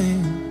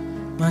לשניים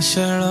מה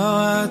שלא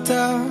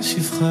ראתה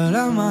שפחה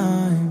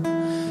למים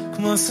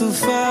כמו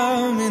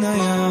סופה מן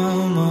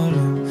הים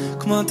עולם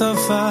כמו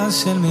תופעה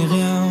של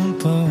מרים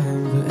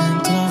פועם ואין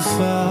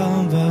תרופה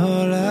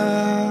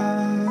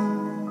בעולם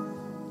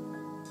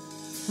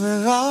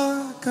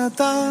ורק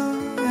אתה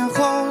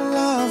יכול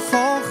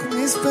להפוך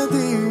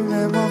מספדי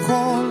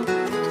למחול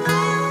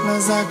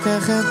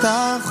לזכך את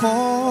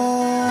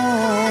החול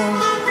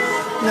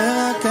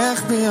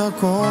לרכך בי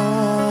הכל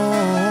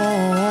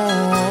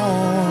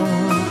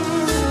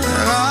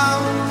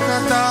רק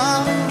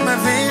אתה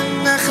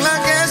מבין איך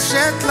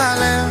לגשת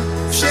ללב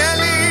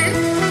שלי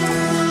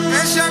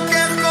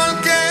משכך כל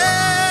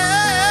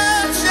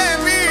כאב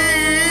שבי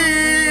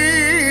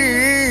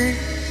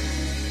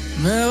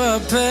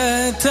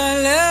מרפא את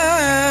הלב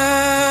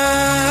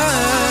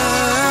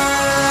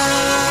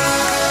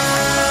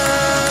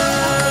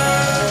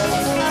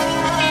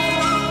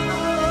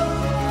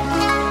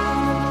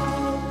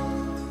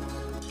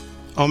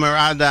Omer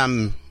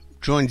Adam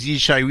joins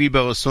Yishai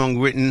Ribo, a song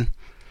written,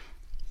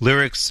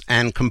 lyrics,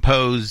 and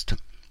composed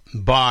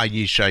by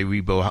Yishai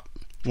Ribo,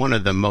 one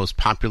of the most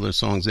popular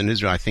songs in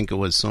Israel. I think it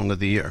was Song of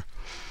the Year.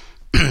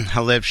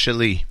 Halev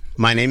Shali.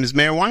 My name is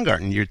Meir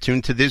Weingarten. You're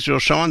tuned to the Israel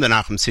Show on the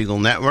Nachum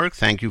Segal Network.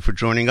 Thank you for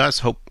joining us.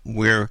 Hope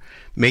we're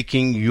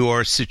making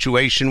your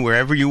situation,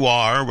 wherever you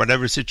are,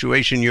 whatever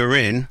situation you're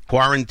in,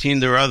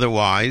 quarantined or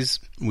otherwise,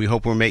 we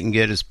hope we're making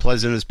it as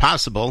pleasant as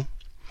possible.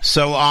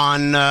 So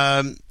on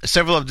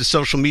several of the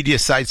social media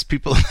sites,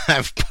 people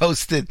have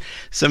posted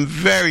some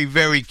very,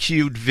 very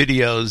cute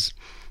videos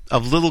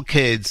of little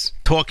kids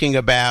talking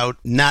about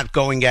not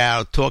going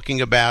out,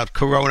 talking about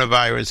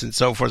coronavirus and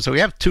so forth. So we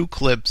have two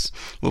clips.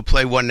 We'll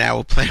play one now.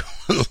 We'll play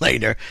one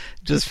later.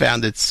 Just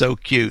found it so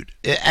cute.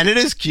 And it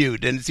is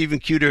cute. And it's even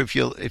cuter if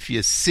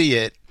you see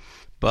it.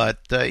 But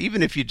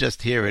even if you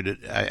just hear it,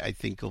 I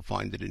think you'll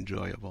find it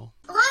enjoyable.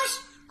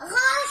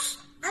 ראש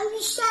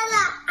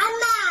הממשלה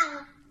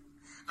אמר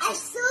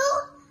אסור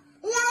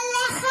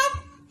ללכת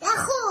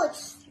לחוץ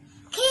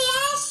כי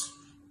יש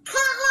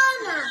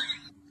קורונה.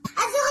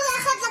 אסור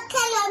ללכת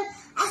לקניון,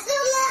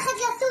 אסור ללכת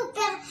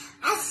לסופר,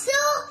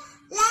 אסור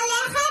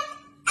ללכת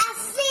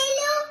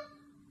אפילו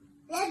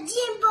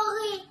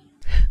לג'ימבורי.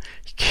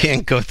 You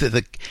can't go to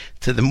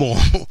the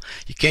mall.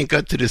 You can't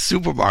go to the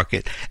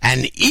supermarket.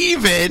 And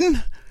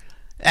even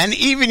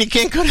you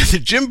can't go to the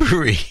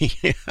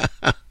Gymboree.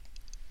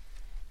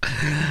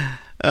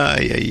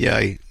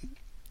 Ay.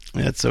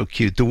 That's so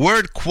cute. The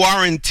word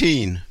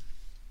quarantine.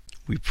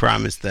 We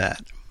promised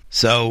that.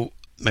 So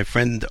my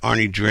friend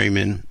Arnie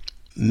Drayman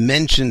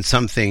mentioned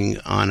something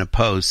on a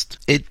post.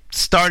 It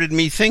started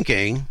me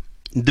thinking,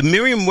 the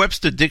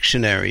Merriam-Webster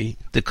Dictionary,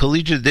 the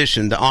collegiate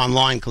edition, the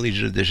online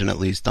collegiate edition at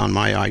least, on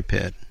my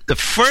iPad, the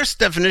first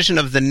definition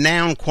of the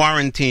noun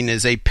quarantine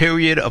is a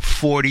period of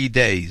 40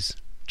 days.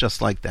 Just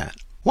like that.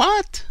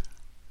 What?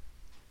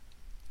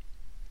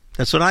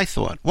 That's what I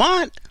thought.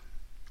 What?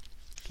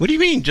 What do you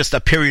mean, just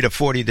a period of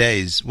 40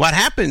 days? What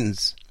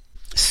happens?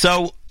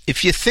 So,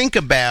 if you think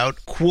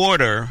about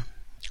quarter,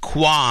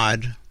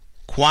 quad,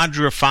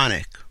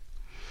 quadraphonic,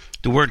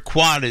 the word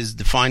quad is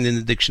defined in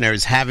the dictionary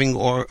as having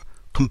or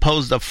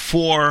composed of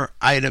 4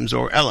 items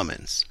or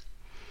elements.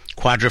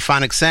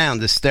 Quadraphonic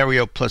sound is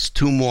stereo plus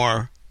 2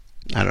 more.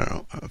 I don't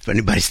know if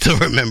anybody still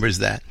remembers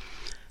that.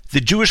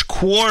 The Jewish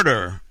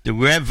quarter, the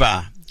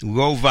Reva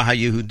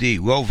HaYehudi,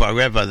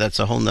 Reva, that's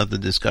a whole nother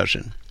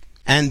discussion.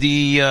 And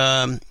the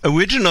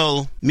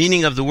original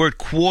meaning of the word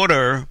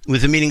quarter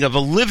with the meaning of a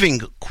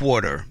living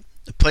quarter,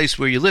 the place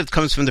where you lived,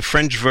 comes from the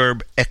French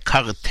verb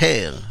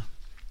écarter,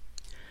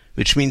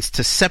 which means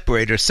to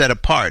separate or set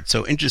apart.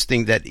 So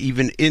interesting that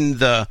even in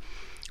the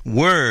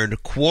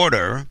word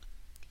quarter,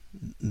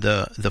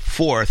 the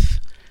fourth,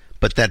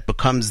 but that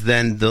becomes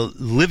then the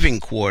living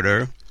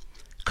quarter,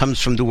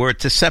 comes from the word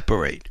to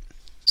separate.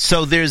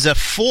 So there's a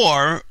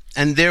 4,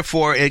 and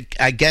therefore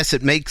I guess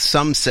it makes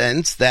some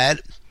sense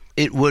that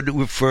it would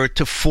refer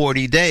to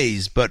 40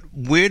 days. But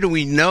where do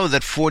we know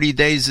that 40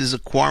 days is a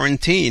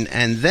quarantine?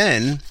 And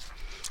then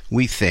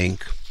we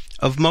think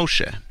of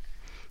Moshe,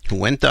 who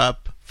went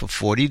up for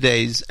 40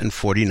 days and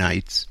 40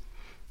 nights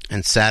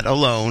and sat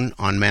alone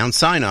on Mount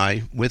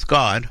Sinai with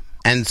God.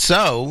 And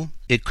so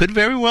it could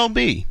very well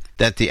be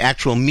that the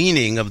actual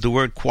meaning of the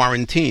word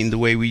quarantine, the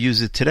way we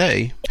use it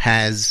today,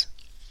 has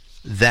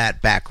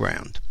that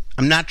background.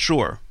 I'm not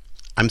sure.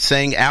 I'm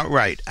saying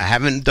outright, I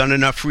haven't done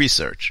enough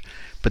research.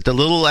 But the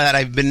little that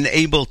I've been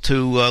able to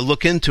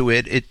look into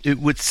it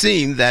would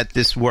seem that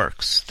this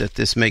works, that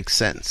this makes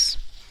sense.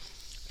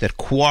 That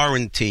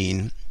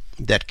quarantine,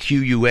 that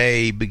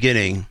QUA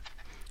beginning,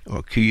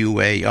 or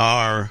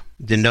QUAR,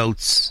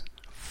 denotes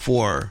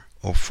 4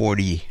 or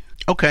 40.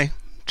 Okay.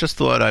 Just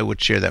thought I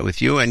would share that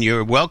with you, and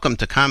you're welcome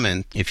to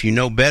comment if you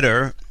know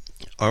better,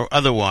 or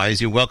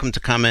otherwise you're welcome to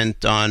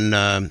comment on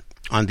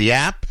the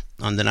app,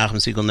 on the Nachum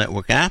Segal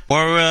Network app,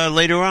 or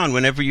later on,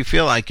 whenever you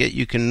feel like it,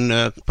 you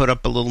can put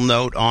up a little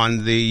note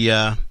on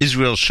the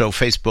Israel Show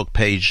Facebook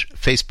page,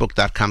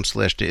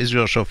 facebook.com/The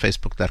Israel Show,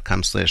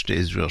 facebook.com/The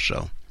Israel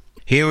Show.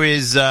 Here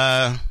is,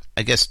 I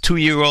guess,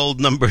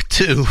 2-year-old number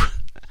 2.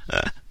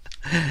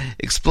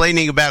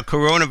 Explaining about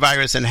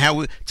coronavirus and how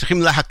we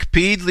tzrichim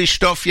lahakpid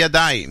lishtof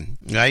yadayim,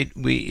 right?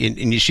 We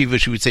in yeshiva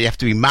we would say you have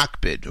to be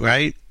makpid,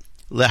 right?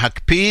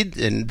 Lahakpid,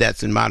 and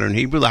that's in modern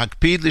Hebrew.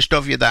 Lahakpid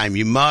lishtof yadayim.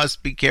 You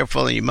must be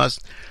careful, and you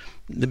must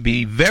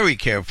be very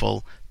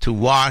careful to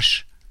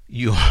wash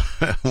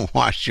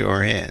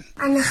your hands.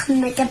 אנחנו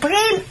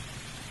מדברים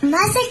מה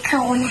זה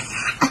קורונה?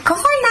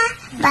 הקורונה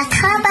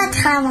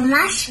בהתחלה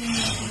ממש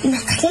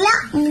מתחילה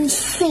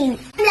מסין.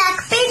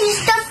 להקפיד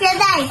לשטוף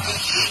ידיים.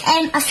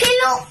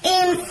 אפילו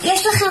אם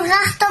יש לכם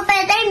ריח טוב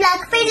בידיים,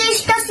 להקפיד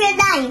לשטוף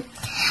ידיים.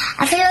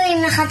 אפילו אם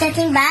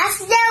נחתתם באף,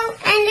 זהו,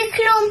 אין לי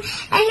כלום.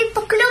 אין לי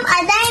פה כלום,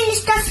 עדיין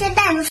לשטוף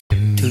ידיים.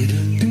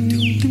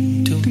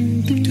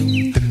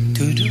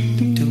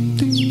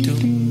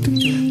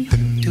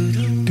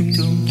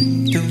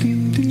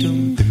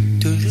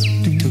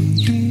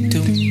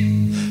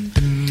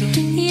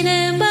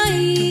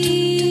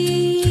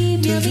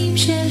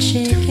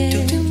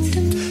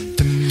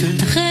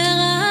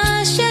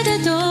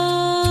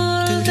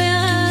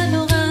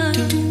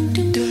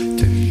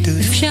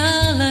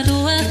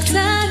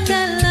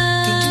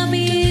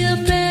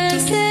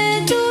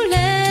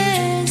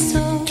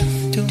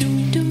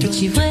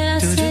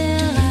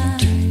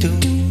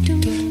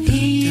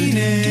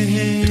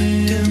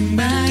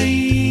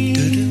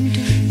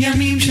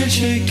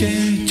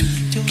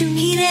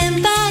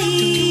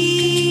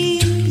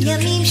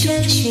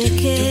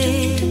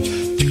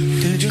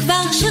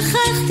 כבר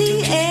שכחתי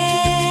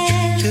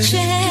איך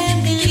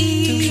שהם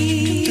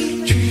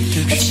נראים,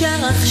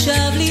 אפשר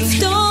עכשיו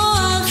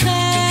לפתוח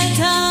את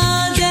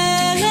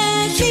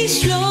הדלת,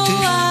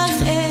 לשלוח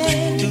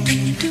את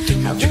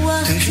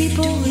הרוח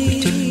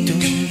ציפורים.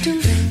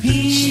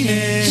 הנה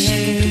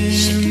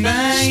הם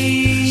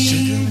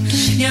באים,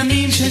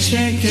 ימים של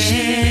שקט,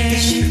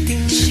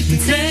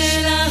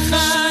 צא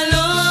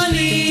לחלון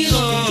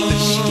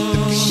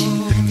לראות,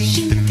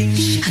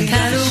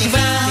 הקלו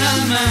כבר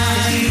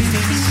המים,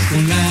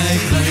 אולי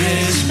כבר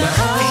יש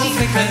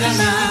באופק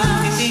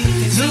אדמה,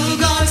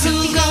 זוגות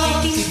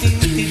זוגות,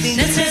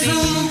 נצא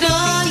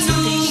זוגות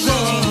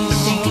זוגות,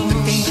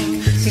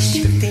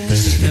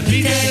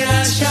 נביט אל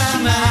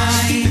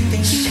השמיים,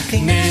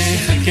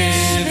 נחכה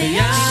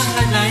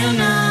ביחד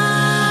ליונה.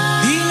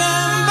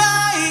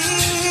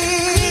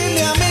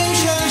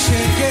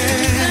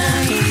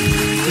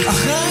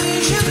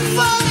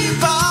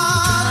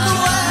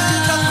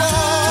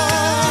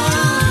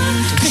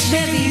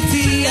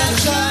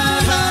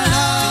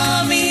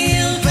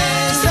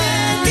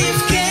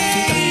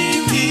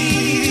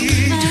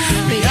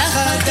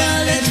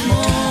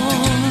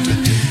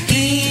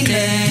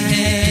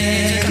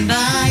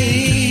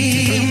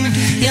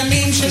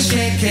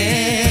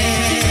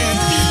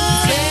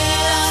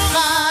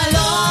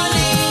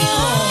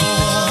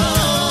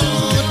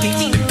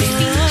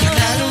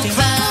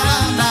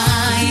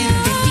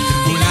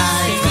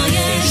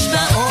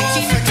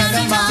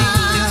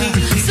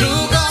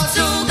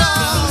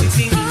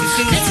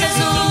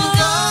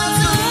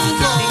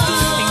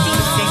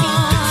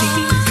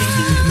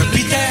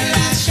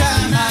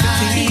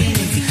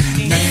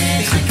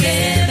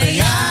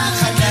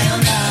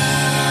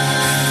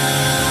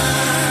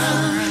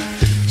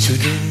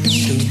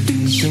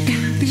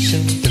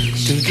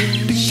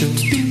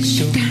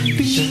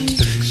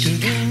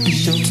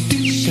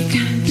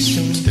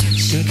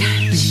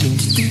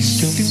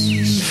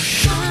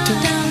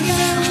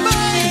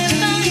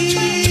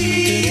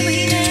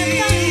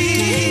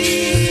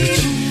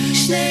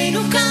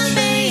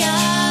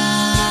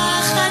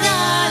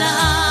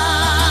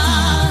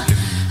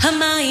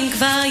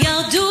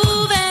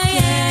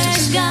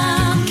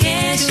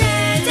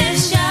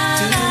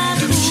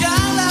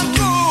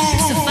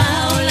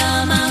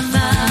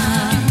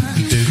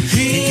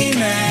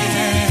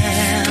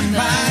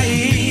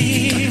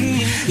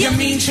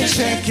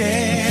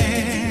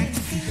 בשקט.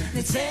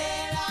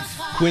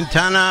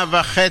 Quintana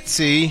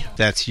Vachetzi,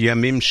 that's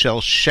Yamim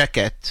Shel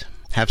Sheket.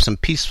 Have some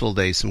peaceful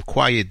days, some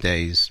quiet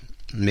days.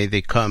 May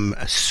they come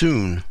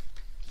soon,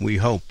 we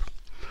hope.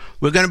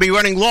 We're going to be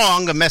running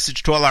long. A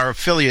message to all our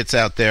affiliates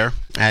out there,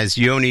 as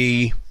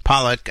Yoni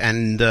Pollack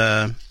and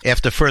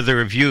After Further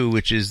Review,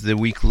 which is the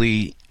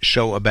weekly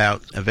show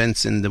about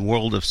events in the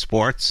world of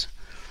sports.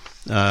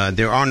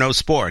 There are no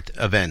sport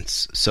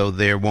events, so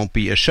there won't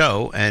be a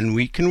show, and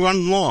we can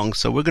run long,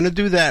 so we're going to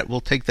do that. We'll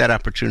take that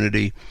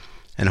opportunity,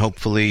 and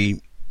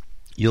hopefully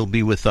you'll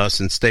be with us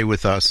and stay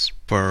with us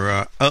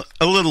for a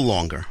little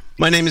longer.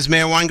 My name is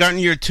Meir Weingarten.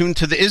 You're tuned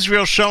to the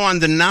Israel Show on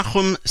the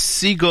Nachum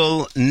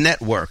Segal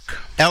Network.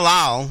 El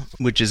Al,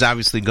 which is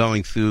obviously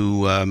going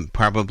through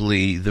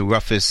probably the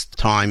roughest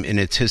time in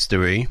its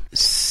history,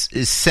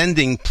 is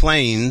sending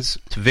planes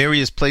to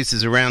various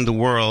places around the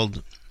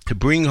world to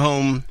bring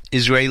home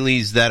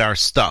Israelis that are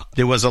stuck.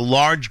 There was a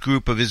large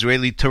group of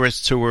Israeli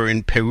tourists who were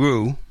in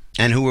Peru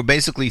and who were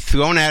basically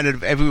thrown out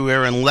of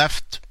everywhere and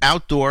left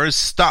outdoors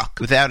stuck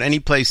without any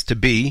place to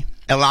be.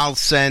 El Al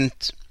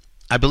sent,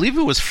 I believe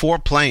it was 4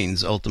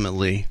 planes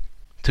ultimately,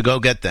 to go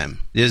get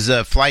them. There's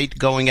a flight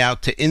going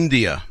out to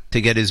India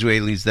to get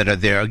Israelis that are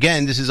there.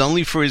 Again, this is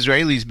only for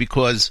Israelis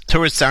because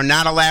tourists are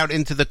not allowed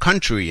into the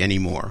country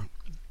anymore.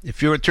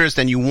 If you're a tourist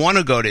and you want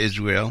to go to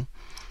Israel,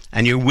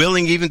 and you're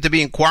willing even to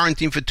be in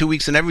quarantine for 2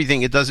 weeks and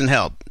everything, it doesn't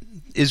help.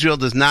 Israel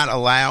does not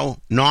allow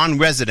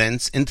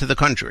non-residents into the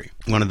country.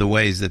 One of the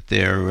ways that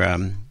they're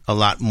a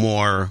lot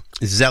more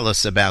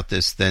zealous about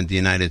this than the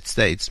United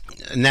States.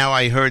 Now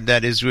I heard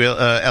that Israel,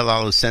 El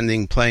Al is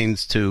sending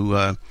planes to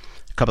a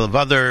couple of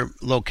other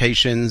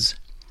locations,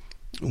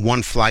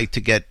 one flight to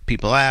get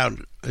people out,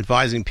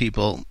 advising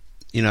people,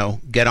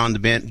 get on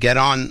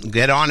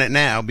it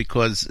now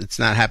because it's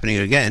not happening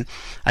again.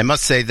 I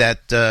must say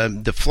that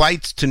the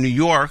flights to New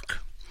York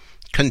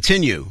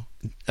continue,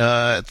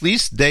 at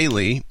least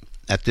daily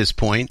at this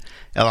point.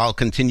 El Al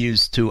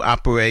continues to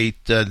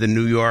operate the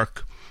New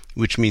York,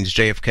 which means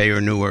JFK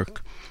or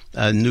Newark,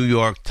 New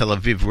York, Tel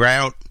Aviv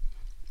route.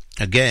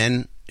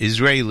 Again,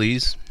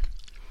 Israelis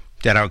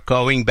that are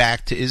going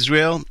back to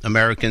Israel,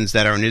 Americans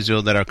that are in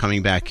Israel that are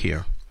coming back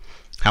here.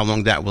 How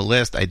long that will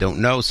last, I don't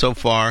know. So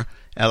far,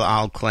 El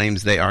Al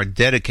claims they are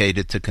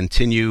dedicated to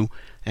continue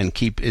and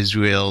keep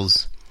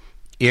Israel's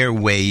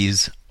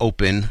airways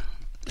open,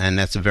 and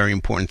that's a very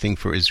important thing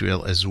for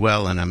Israel as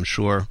well, and I'm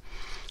sure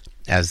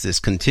as this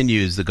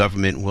continues, the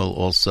government will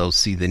also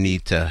see the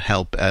need to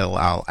help El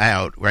Al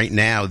out. Right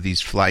now,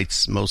 these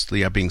flights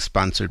mostly are being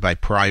sponsored by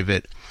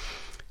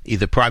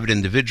either private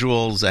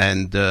individuals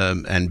and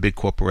big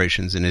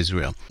corporations in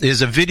Israel.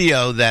 There's a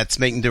video that's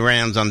making the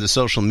rounds on the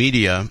social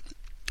media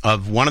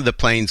of one of the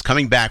planes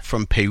coming back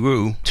from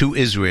Peru to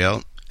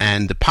Israel,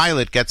 and the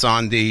pilot gets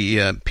on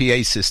the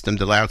PA system,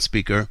 the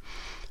loudspeaker,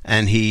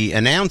 and he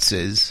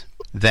announces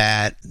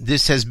that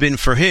this has been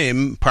for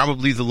him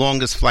probably the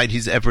longest flight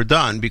he's ever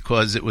done,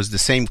 because it was the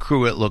same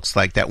crew, it looks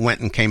like, that went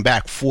and came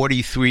back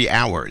 43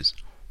 hours.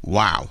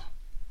 Wow.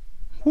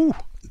 Whew.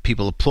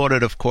 People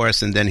applauded, of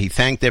course, and then he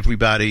thanked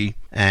everybody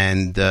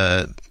and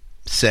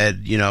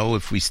said,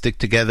 if we stick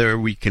together,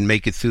 we can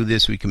make it through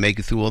this, we can make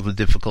it through all the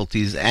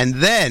difficulties. And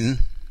then,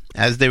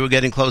 as they were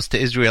getting close to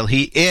Israel,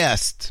 he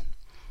asked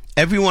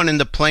everyone in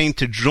the plane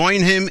to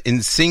join him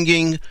in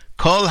singing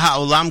Kol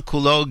Ha'olam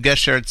Kulo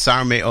Gesher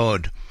Tsar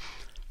Me'od,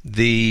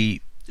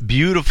 the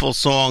beautiful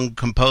song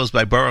composed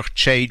by Baruch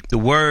Chait, the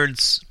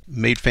words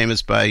made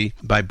famous by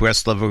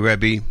Breslover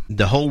Rebbe.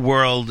 The whole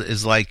world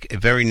is like a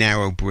very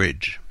narrow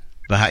bridge.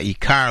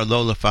 V'ha'ikar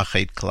lo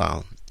lefachet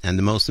klal. And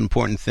the most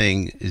important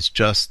thing is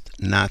just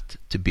not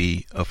to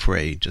be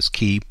afraid. Just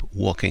keep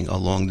walking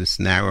along this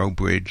narrow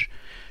bridge,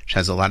 which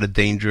has a lot of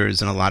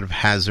dangers and a lot of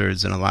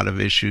hazards and a lot of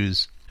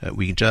issues.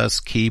 We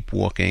just keep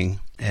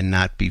walking and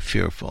not be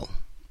fearful.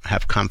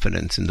 Have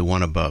confidence in the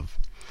one above.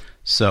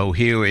 So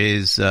here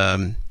is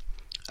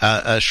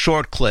a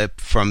short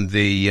clip from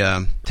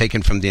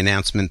taken from the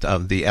announcement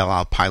of the El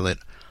Al pilot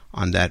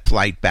on that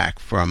flight back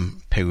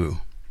from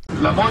Peru.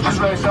 למרות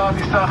שזו הייתה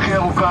הטיסה הכי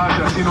ארוכה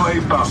שעשינו אי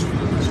פעם,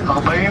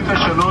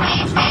 43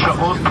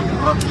 שעות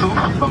רצוף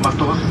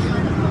במטוס,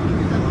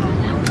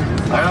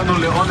 היה לנו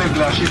לעונג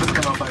להשיב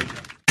אתכם הביתה.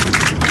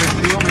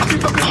 לסיום יש לי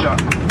בקשה.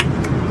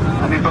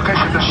 אני מבקש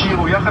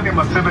שתשירו יחד עם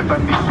הצוות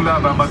הנפלא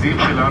והמדהים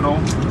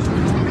שלנו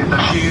את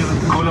השיר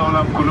כל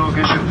העולם כולו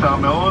גשר צר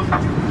מאוד.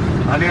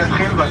 אני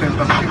אתחיל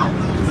ואתם תמשיכו.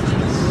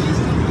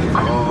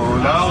 כל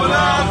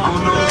העולם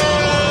כולו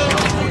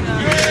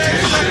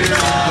גשר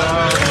צר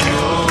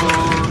מאוד,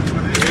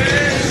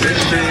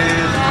 גשר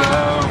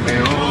צר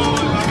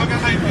מאוד,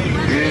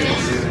 גשר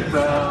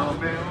צר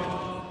מאוד.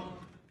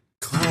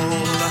 כל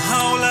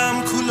העולם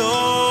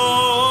כולו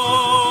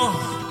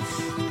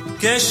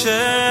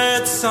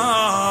גשר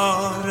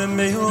צר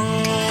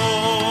מאוד,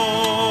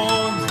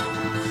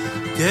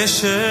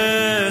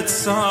 גשר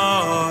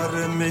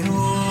צר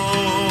מאוד,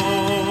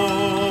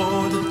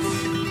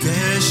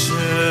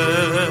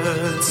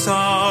 גשר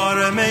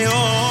צר מאוד.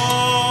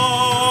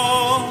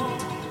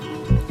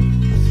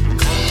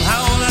 כל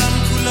העולם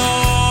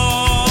כולו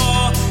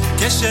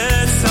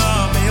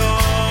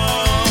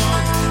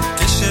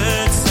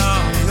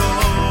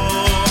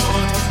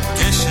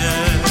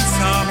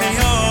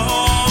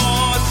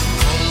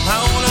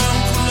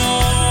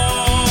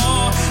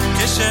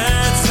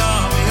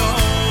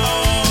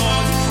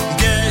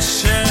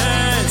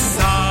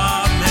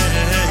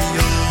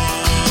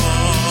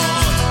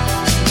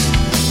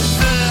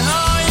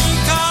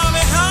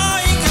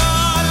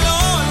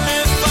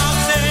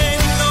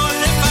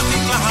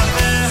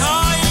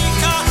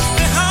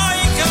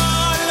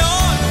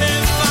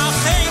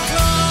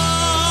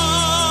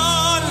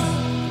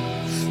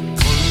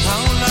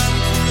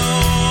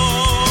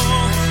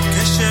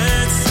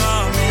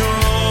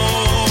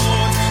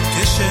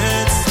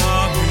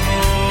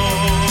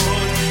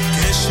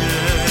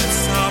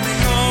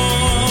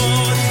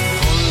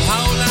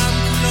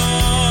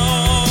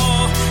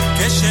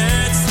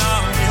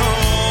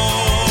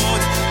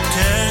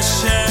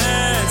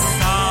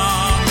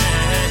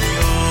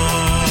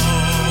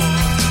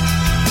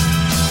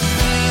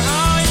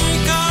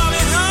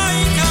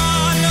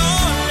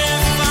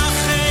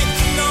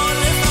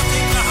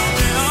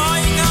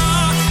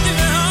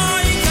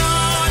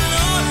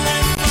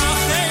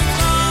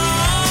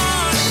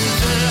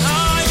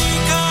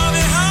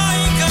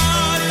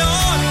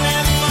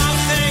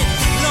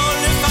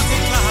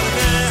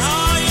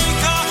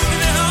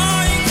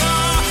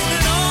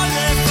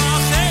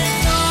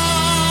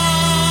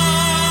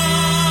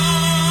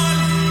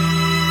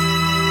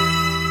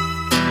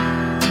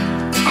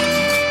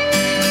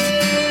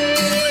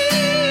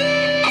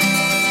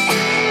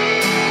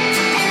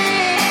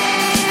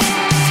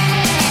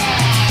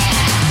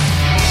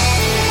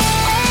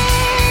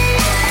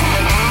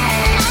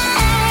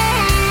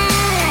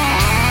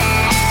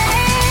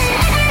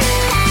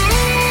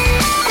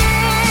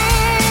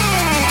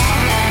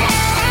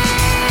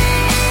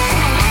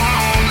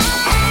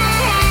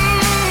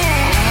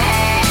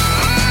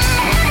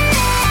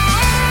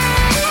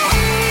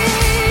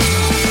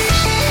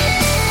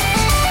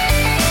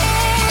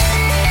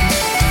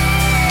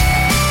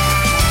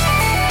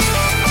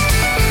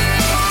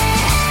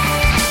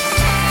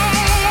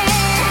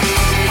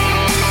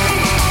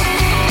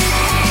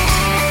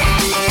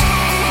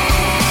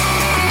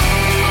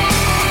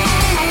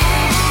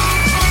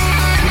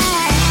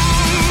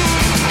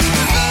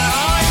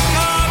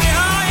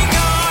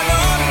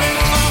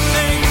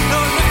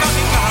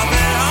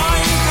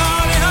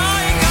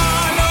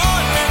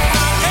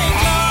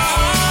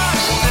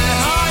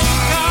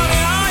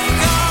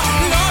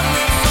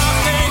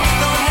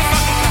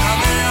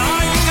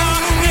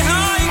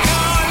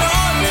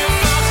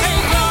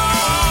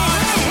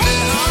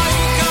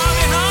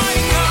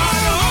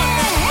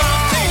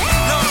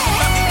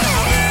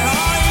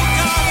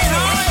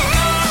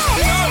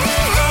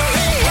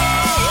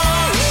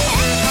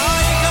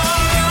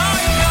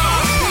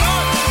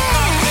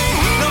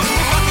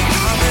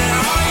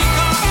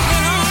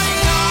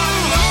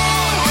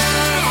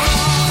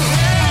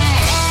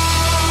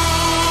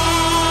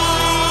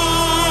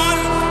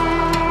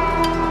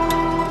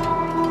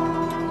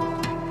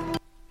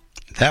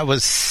That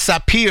was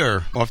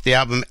Sapir off the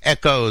album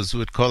Echoes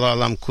with Kol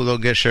Ha'olam Kulo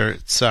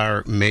Gesher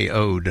Tsar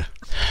Me'od.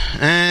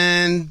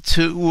 And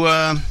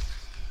to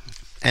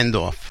end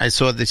off, I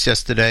saw this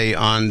yesterday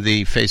on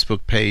the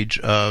Facebook page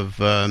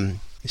of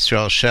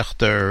Israel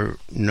Schechter,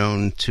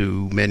 known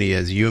to many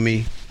as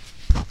Yumi.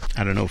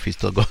 I don't know if he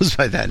still goes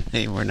by that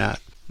name or not,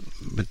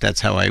 but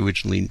that's how I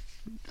originally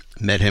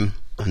met him,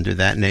 under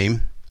that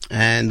name.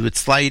 And with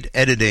slight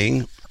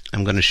editing,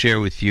 I'm going to share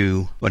with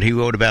you what he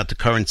wrote about the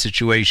current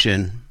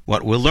situation,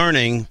 what we're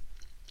learning,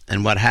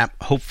 and what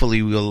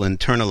hopefully we'll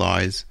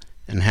internalize,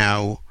 and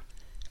how,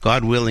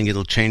 God willing,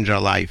 it'll change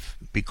our life.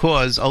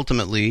 Because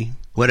ultimately,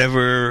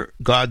 whatever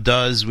God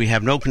does, we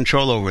have no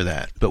control over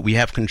that, but we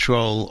have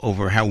control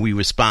over how we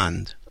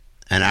respond.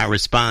 And our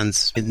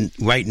response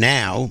right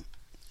now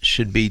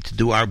should be to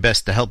do our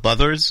best to help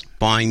others,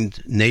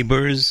 find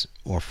neighbors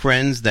or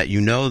friends that you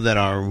know that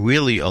are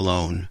really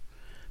alone,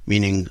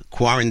 meaning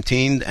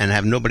quarantined and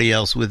have nobody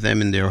else with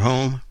them in their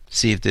home.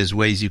 See if there's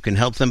ways you can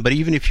help them. But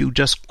even if you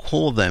just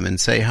call them and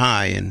say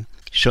hi and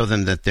show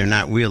them that they're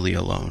not really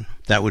alone,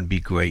 that would be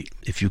great.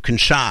 If you can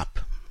shop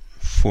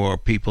for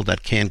people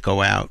that can't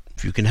go out,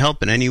 if you can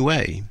help in any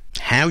way,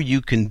 how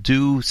you can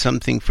do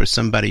something for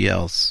somebody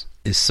else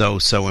is so,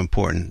 so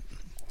important.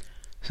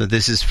 So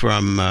this is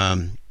from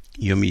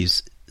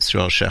Yumi's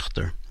Israel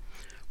Schechter.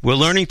 We're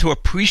learning to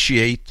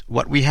appreciate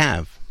what we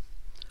have.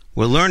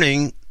 We're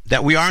learning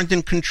that we aren't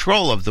in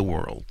control of the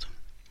world.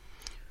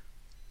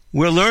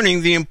 We're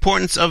learning the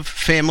importance of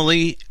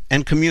family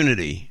and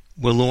community.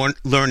 We're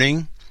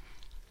learning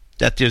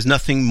that there's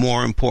nothing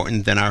more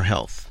important than our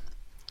health.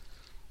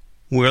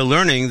 We're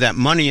learning that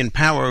money and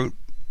power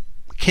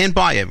can't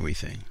buy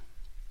everything.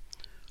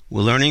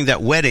 We're learning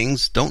that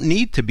weddings don't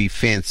need to be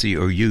fancy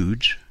or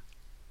huge.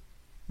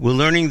 We're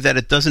learning that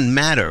it doesn't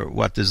matter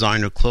what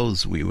designer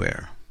clothes we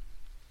wear.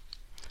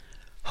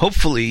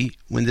 Hopefully,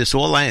 when this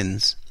all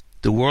ends,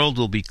 the world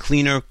will be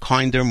cleaner,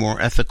 kinder,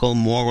 more ethical,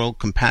 moral,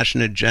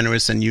 compassionate,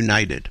 generous, and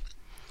united.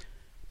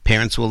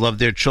 Parents will love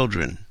their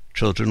children.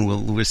 Children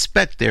will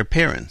respect their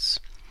parents.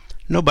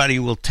 Nobody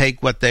will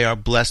take what they are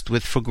blessed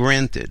with for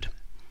granted.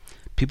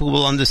 People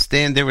will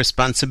understand their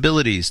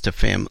responsibilities to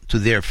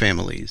their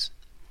families.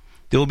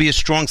 There will be a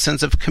strong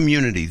sense of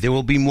community. There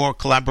will be more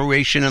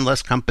collaboration and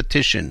less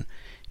competition.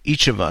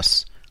 Each of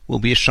us will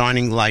be a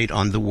shining light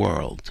on the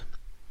world.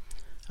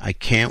 I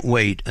can't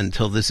wait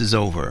until this is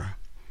over.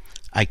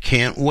 I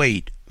can't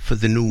wait for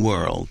the new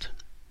world.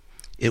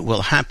 It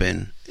will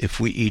happen if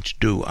we each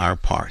do our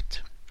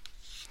part.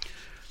 I'm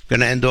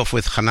going to end off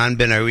with Hanan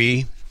Ben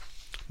Ari,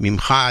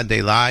 Mimcha Ad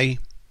Elai.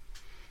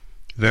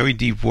 Very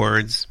deep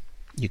words.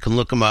 You can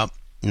look him up.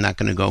 I'm not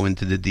going to go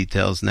into the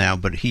details now,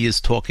 but he is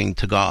talking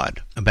to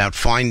God about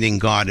finding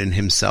God in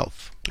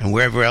himself. And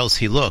wherever else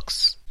he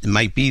looks, it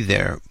might be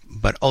there,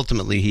 but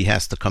ultimately he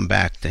has to come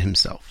back to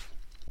himself.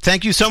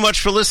 Thank you so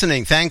much for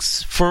listening.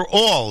 Thanks for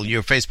all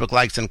your Facebook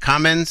likes and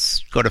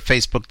comments. Go to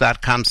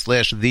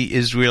facebook.com/The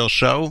Israel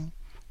Show.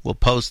 We'll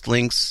post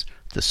links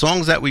to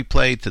songs that we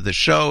play, to the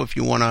show if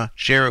you want to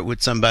share it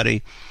with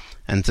somebody,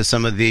 and to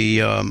some of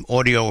the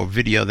audio or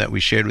video that we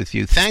shared with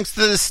you. Thanks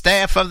to the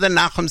staff of the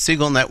Nachum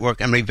Segal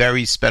Network, and a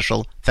very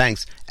special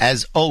thanks,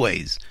 as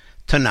always,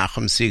 to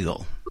Nachum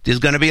Segal. There's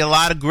going to be a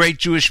lot of great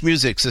Jewish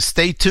music, so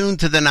stay tuned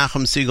to the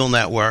Nachum Segal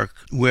Network,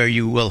 where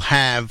you will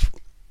have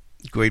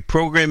great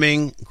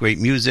programming, great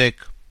music,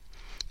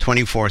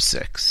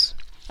 24/6.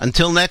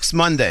 Until next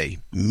Monday,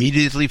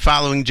 immediately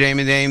following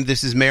Jamie Dame,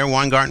 this is Meir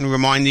Weingarten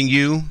reminding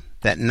you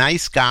that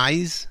nice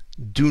guys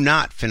do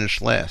not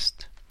finish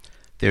last.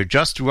 They're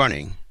just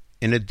running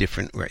in a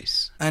different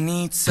race.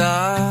 אני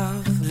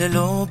צב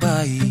ללא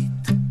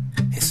בית,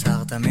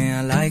 הסרת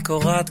מעלי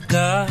קורת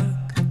גג,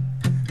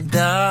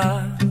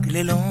 דג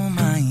ללא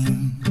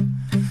מים,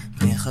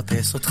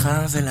 מחפש אותך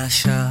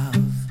ולשווא.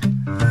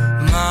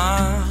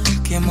 מר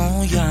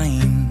כמו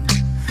יין,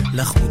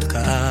 לחוד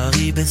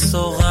כארי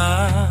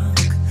בסורק,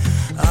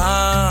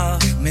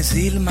 אף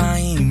מזיל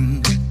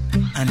מים,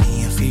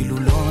 אני אפילו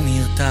לא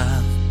נרתע.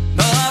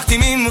 ברחתי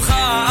ממך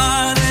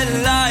עד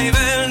אליי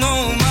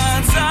ולא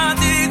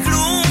מצאתי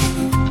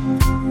כלום,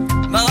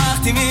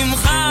 ברחתי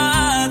ממך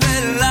עד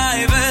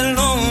אליי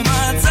ולא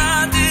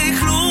מצאתי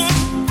כלום,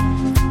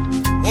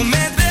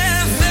 עומד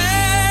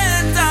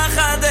בפתח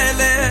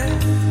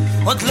הדלת,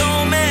 עוד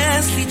לא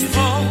מעז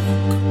לדפוק,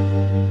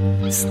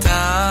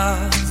 סתיו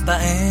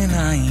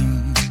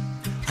בעיניים,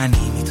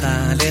 אני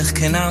מתהלך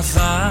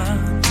כנבל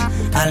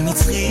על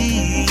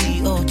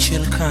מצחיות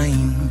של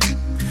קין,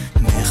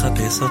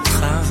 מחפש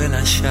אותך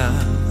ולשווא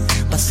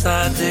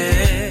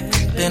בשדה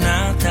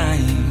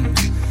בינתיים,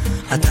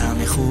 אתה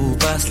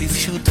מחופש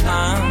לפשוט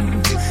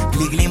עם,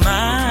 בלי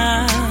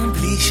גלימה,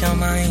 בלי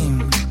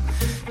שמיים,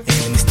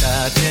 אין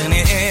מסתתר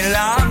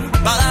נעלם,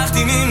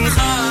 ברחתי ממך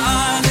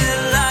עד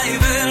אליי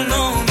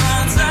ולא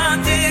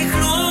מצאתי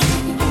כלום,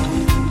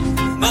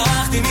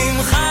 ברחתי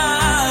ממך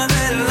עד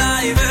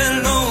אליי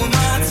ולא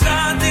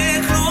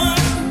מצאתי כלום,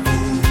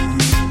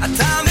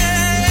 אתה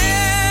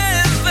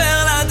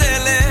מעבר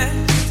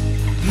לדלת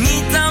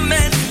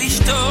מתאמץ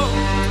לשתוק,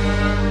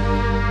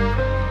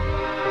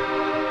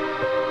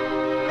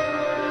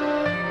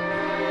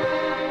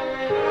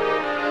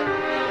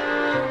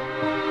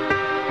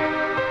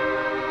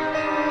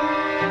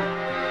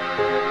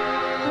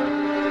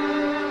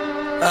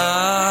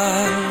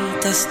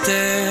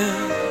 תסתר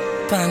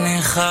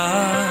פניך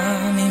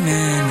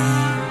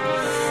ממני,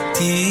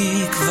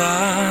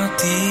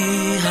 תקוותי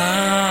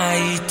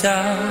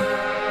הייתה,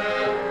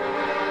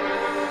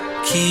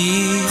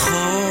 כי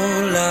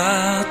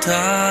חולת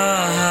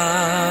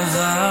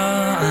אהבה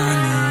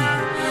אני,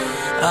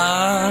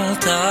 אל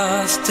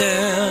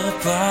תסתר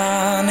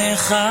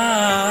פניך,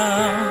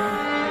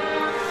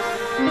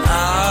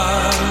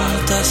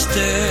 אל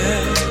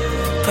תסתר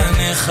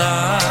פניך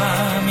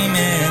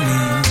ממני,